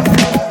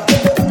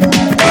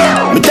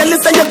 Me tell you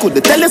say you could,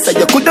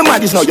 the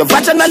marriage. Now your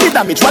vaginally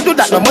damaged. What do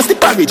that? No musty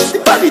porridge.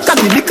 Can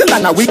be nickel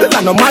and a wiggle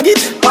and no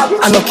maggot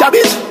and no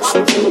cabbage.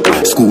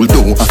 School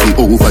don't have it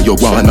over, you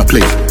wanna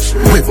play.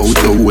 Without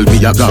you hold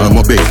me, I got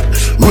my bed.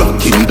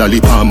 Rocking the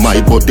lip on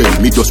my body.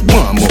 Me just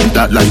warm up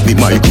that like the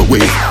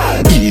microwave.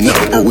 In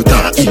and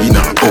out, in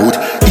and out.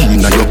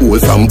 In and your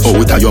hole from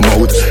out of your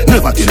mouth.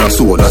 Never tell a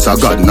soul as a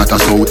god, not a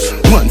south.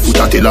 1 foot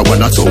until I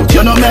wanna south.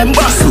 You know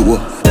member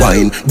slow.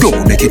 Wine,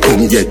 don't make it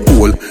come yet,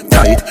 hold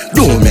tight.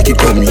 Don't make it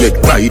come yet,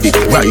 ride it.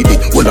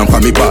 Hold on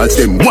for me balls,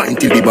 them wine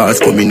till the balls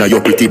come in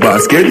your pretty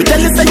basket. Tell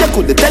us say you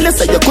could,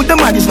 the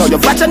marriage. Now your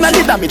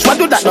vaginally damaged. What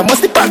do that? No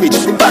musty porridge.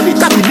 Can be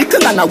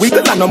nickel and a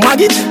wiggle and no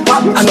maggot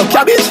and no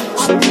cabbage.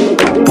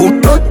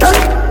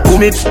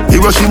 Boom it,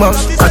 Hiroshima.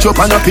 Catch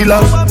up on a pillar.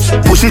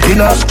 Push it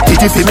in a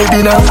titty for me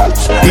dinner.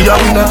 Be a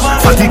winner,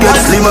 fatty get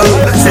slimmer.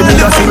 Send me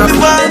a sinner.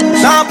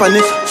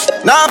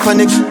 Nah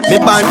panic. Me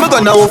bind me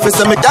gun the office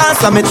and me can't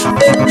submit.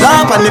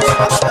 Nah panic.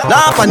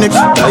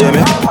 You hear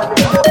me?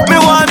 Me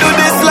want do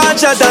this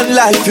larger than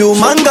life,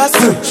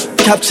 humongous.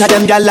 Capture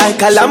them girl like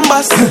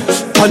Columbus.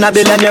 On a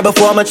billionaire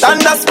before me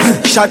thunders.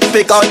 Shot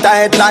pick out the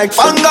head like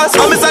fungus.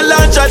 I'm a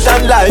larger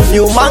than life,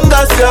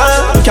 humongous,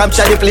 yeah.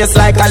 Capture the place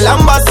like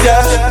Columbus,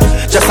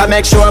 yeah. Just to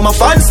make sure my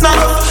fans know.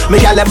 Me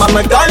gal them on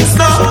my guns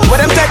now.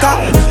 Where them take her?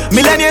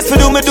 Millennials for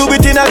do me do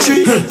it in a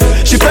tree.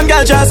 She from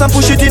girl jazz and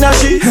push it in a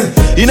she.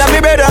 In a me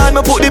bed and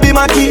me put the be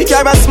my key.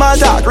 Carry a small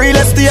talk, real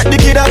estate the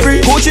kid a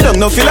free. Coach it down,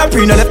 no feel a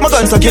pre, no let my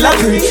guns so kill a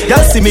tree.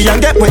 Y'all see me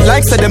and get wet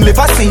like say them live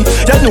a sea.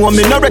 Y'all know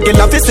me no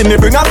regular fi see me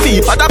bring a fee.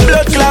 But a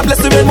blood clot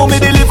bless when mommy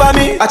deliver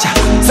me. Acha,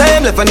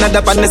 same level,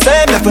 another on the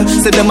same level.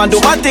 Say them a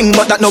do my thing,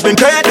 but that no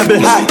incredible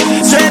high.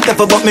 Straight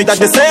level, but me got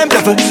the same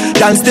level.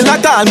 Dance still a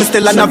call, me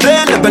still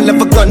unavailable.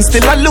 Level gun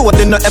still a load,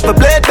 they no ever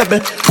play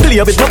double. Play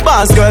with my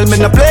bars, girl, me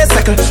no play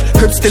second.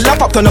 Crib still a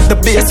pop, turn up the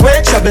bass, way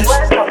trouble.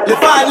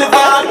 Live on,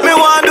 me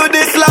want do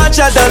this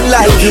larger than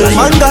life,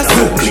 humongous.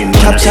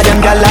 Capture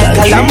them girl like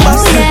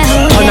Columbus.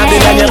 On a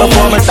billionaire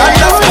before me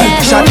thunders.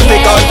 Shot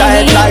pick out the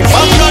head like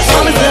fungus.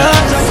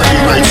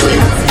 Right for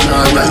you,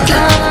 alright,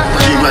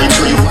 right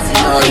for you,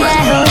 alright,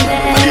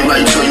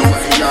 right for you,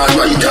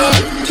 alright,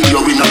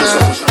 you're in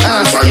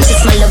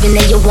it's my loving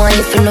that you want,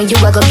 if you know you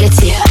I go get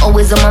it.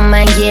 Always on my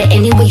mind, yeah,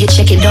 anyway you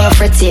check it, don't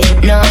fret it.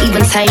 No,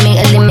 even timing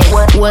a limit.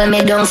 Well,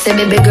 me don't say,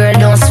 baby girl,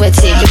 don't sweat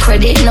it. Your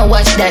credit, no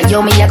watch that,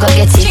 yo, me I go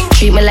get it.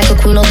 Treat me like a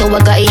queen, although I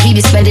got it, he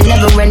be spending,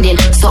 never ending.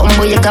 Something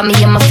boy, you got me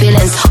in my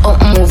feelings.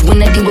 Up move,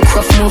 when I do with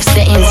rough move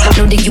settings.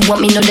 Know that you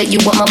want me, know that you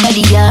want my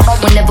body, yeah.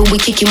 Whenever we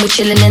kicking, we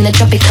chilling in the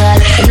tropical.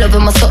 I'm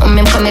loving my something,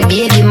 I'm coming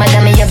baby.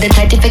 Madam, you have the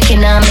tight if I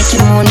can, make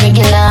you more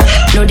regular.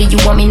 Know that you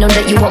want me, know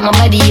that you want my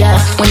body, yeah.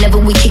 Whenever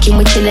we kicking,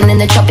 we chilling in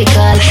the tropical.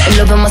 I'm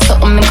loving my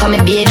something, I'm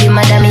coming baby.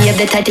 Madam, you have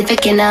the tight if I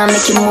can,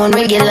 make you more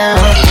regular.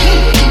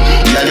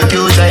 You're the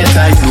pure type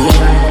like you.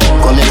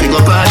 Come make me go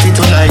party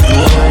tonight,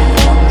 no.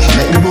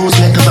 Make the booze,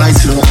 make the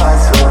vibes flow.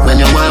 When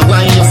you want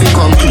wine, you feel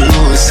come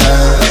closer.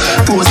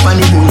 Post on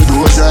the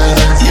bulldozer,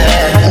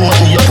 yeah.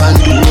 Open up and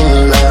do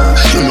all.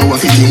 You know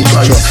what you think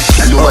for you.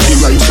 You know what the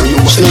right, so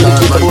you want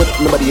to about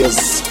nobody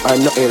else or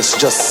nothing else,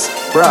 just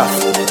Braff.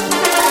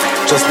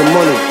 Just the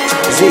money,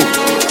 Zeke.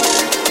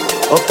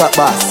 Up top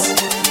boss.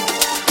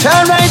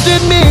 Can't ride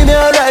with me, me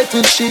a ride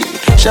with she.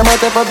 She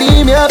might have a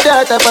B, me have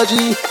that type of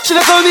G. She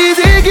don't come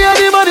easy, give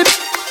the money.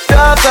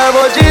 Talk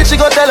about G, she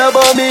go tell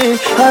about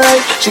me.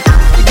 Alright, she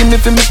give me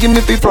fi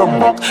from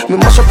back. Me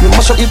mash up, if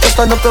you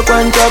stand up your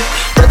grind job.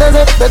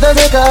 Better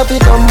say coffee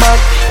come back.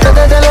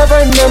 Better tell a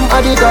friend them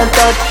I did that.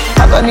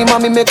 I got the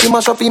mommy make you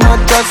mash up in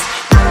mattress.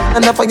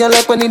 And I find you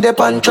like when he dip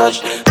on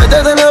trash.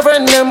 Better tell a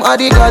friend them I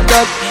did that.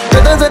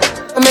 Better say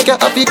make you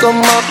happy come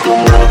up.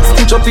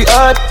 Stitch up the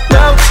heart,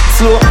 now,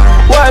 slow.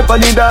 Wipe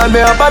on the down, me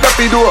a bad up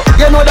the door.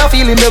 You know that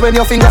feeling there when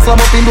your fingers slam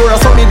up in door.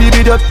 So me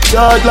did it,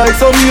 yard like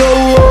some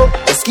yo.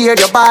 You scared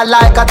your ball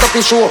like a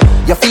tuppy show.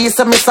 Your face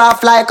me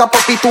soft like a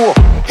puppy toe.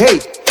 Hey,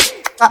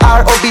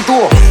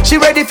 R.O.B.2. She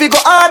ready fi go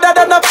harder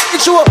than a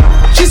show.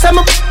 She say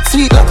me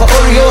sweet like a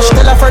Oreo. She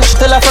tell her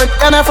friend,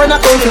 and her friend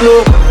a come to know.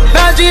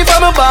 Now G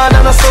from a band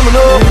and a some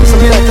know. So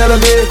me like tell her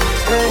me,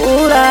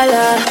 ooh la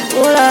la,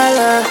 ooh la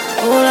la,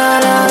 ooh la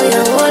la,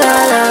 yeah, ooh la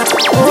la,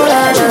 ooh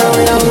la la,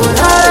 yeah, ooh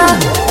la la,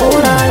 ooh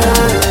la la,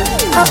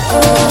 oh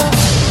oh.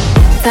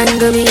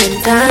 Tangle me and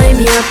tie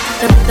me up,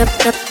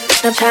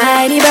 tap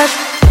tidy up.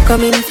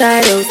 Come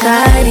inside,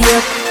 outside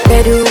up.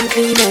 Bedroom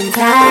clean and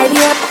tidy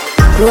up.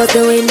 Close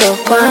the window,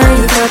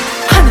 wind up.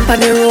 Hand on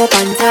the rope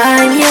and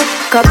tie me up.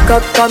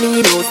 Cup, come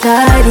in,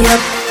 tidy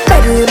up.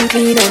 Bedroom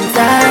clean and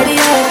tidy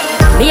up.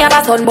 Me have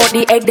a son, but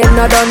the egg them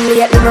not done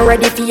late. Me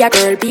ready for your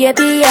girl,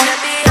 baby.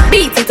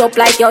 Beat it up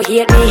like you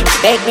hate me.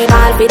 Beg me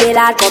mal for the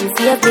lad, come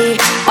save me.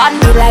 Bond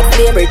me like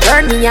slavery,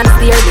 turn me and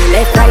steer me.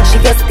 Left, right, she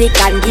just stick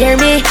and gear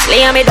me.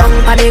 Lay me down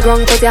on the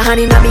ground, put your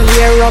hand in my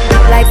ear. Rub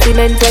it like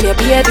cement when you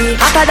baby.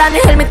 After that,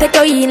 hell me take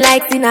you in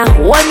like sinner.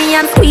 Hold me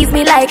and squeeze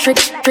me like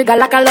trigger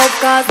like a love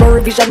cause. No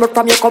revision, but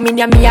from you come in,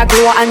 me a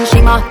glow and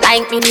shimmer.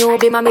 Like me new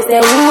baby, me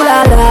say ooh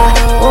la la,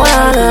 ooh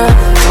la la,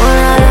 ooh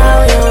la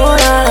la, ooh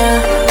la la,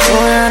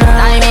 ooh la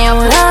la. Tie me up,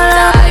 ooh la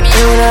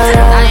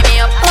la, tie me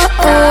up,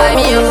 tie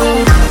me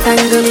up.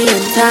 Tangle me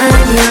and tie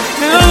me up.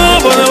 Me no know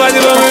but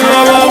nobody but me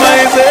know about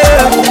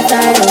myself.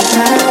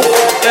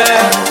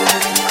 Yeah.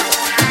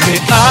 We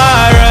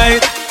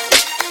alright.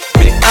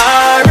 We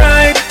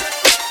alright.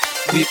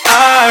 We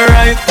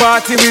alright.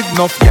 Party with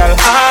enough girl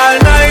all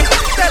night.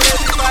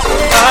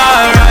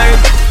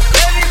 Alright.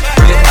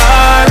 We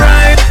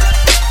alright.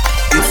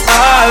 It's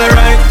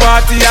alright.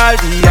 Party all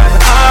day and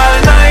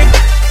all night.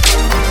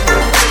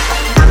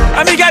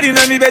 And me got in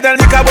on me bed and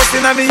liquor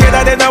bustin' on me head.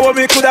 And then I what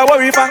me coulda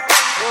worry for.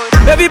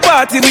 Every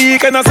party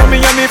weekend and so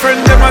me and me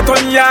friend them a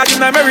ton yard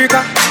in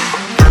America.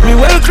 Me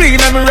well clean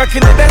and me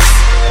rockin' the best.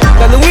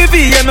 The Louis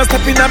V and no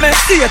step in a mess.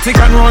 See a tick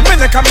and run when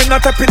they come in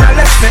not up in a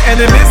less. Me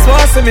enemies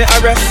want see me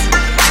arrest.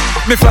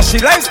 Me flashy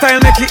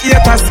lifestyle make it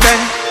haters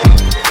spend.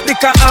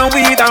 Liquor and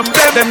weed and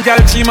blem. Them gal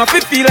cheam up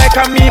it feel like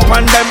a me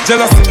pan them.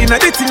 Jealousy in a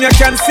the thing you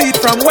can see it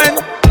from when.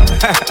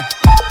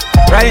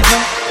 Right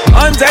now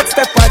 100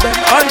 step for them,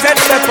 100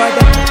 step for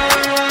them.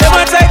 Them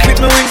a take with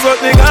me wings but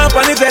me gone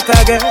on the jet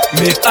again.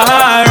 Me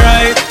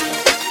alright.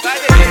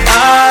 We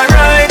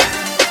alright.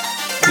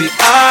 We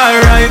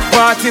alright.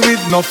 Party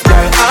with enough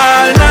girl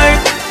all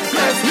night.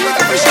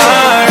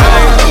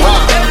 Alright.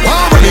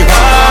 We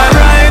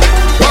alright.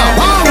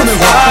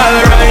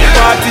 Alright.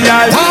 Party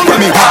all night.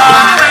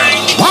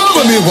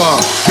 When me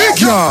want big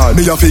yard,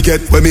 me a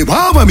forget when me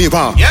want, when me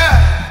want.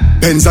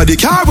 Benz a the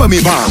car when me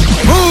want.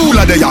 Rule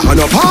a the ya and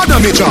a part of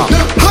me jaw.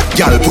 Hot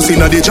gal pussy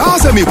na the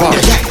jaws when me want.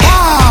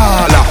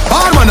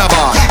 Ball man a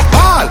ball.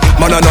 Ball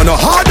man a no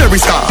hard every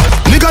star.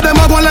 Nigga them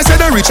a go like say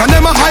they rich and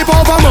them a hype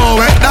over more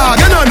wet dog.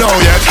 You don't know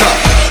yet.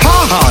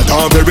 Ha ha,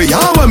 don't bury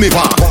ya when me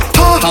want.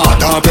 Ha ha,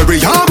 don't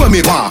bury ya when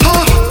me want.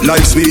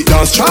 Life sweet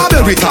down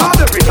strawberry top.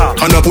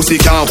 And a pussy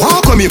can't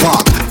walk when me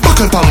walk.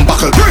 Buckle pam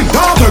buckle, bring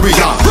down bury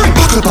ya.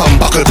 Buckle pam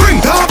buckle,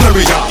 bring down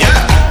bury ya.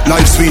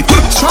 Life sweet,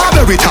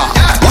 strawberry top.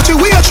 Watch your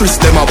waitress,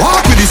 them a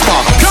walk with this bar.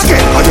 Clock it,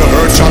 and you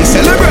heard strong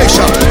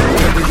celebration.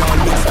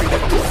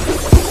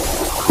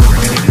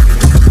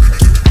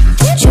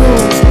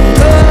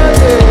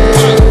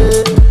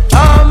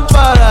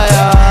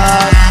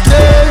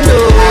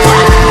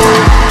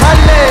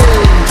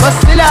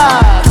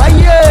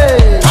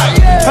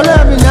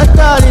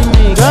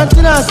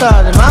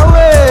 My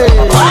way,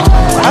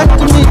 at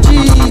me,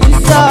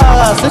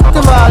 Jesus, set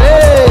the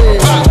valley.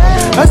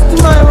 That's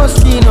my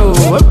mosquito,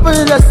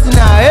 weapon that's in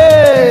a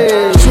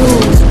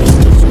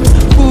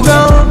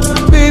Bugao,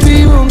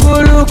 baby, won't go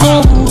look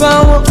on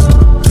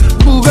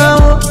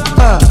Bugao.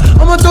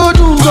 I'm a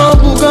total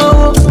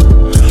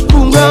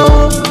Bugao,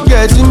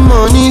 getting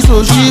money,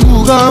 so she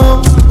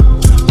Bugao.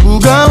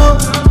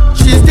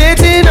 She's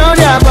dating on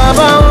their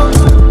Baba,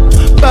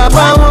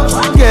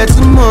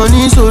 getting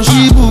money, so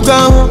she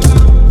Bugao.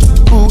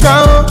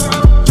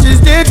 She's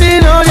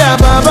dating on their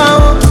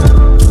Baba,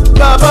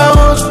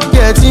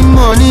 getting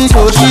money,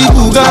 so she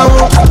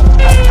Bugao.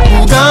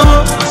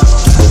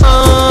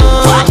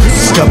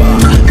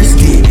 This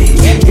baby,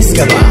 this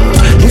kebab,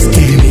 this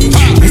baby,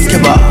 this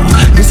kebab,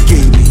 this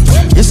baby,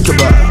 this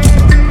kebab,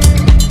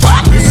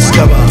 this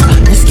kebab,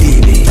 this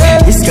baby,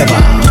 this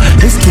kebab,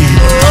 this baby,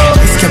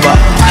 this kebab,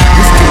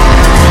 this baby,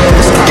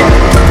 this kebab.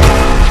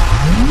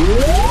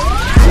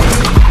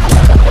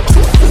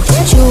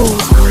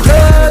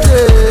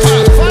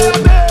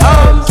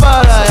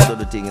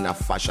 The thing in a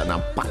fashion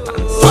and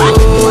patterns.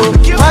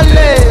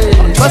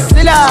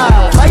 Basila,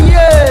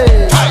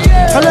 aye.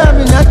 Kala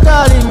mi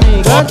natali mi,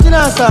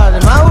 gantina sa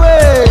my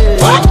way.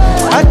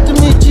 At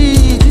me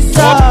Jesus,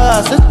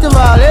 set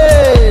vale.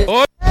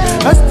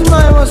 That's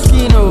my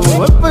mosquito,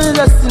 weapon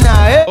that's in a.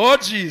 Oh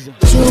Jesus.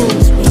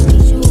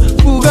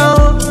 Bugao,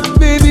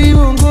 baby,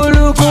 won't go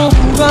look.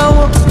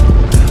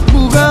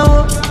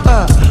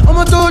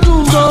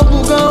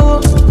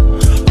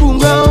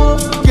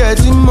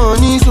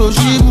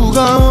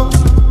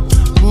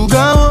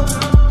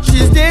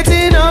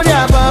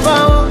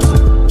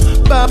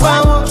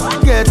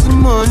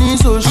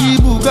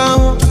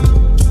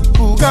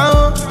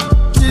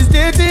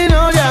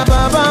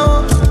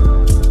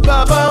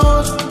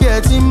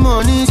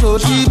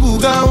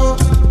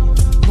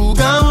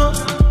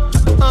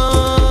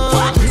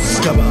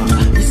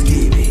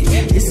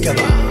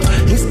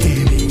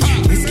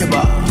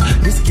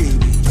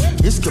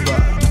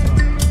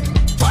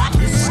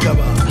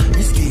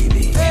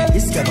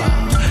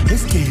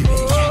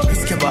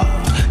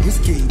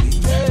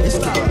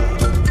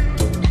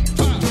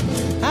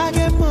 I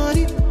get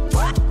money.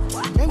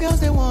 Them girls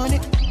they want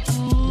it.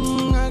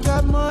 I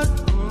got money.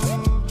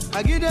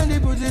 I give them the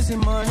position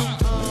money.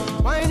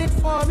 Wine it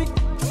for me.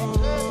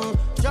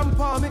 Jump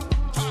on me.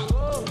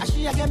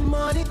 I get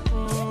money.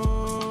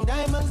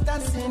 Diamonds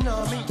dancing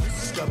on me.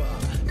 Iskaba,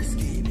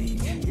 iskibi,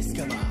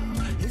 iskaba.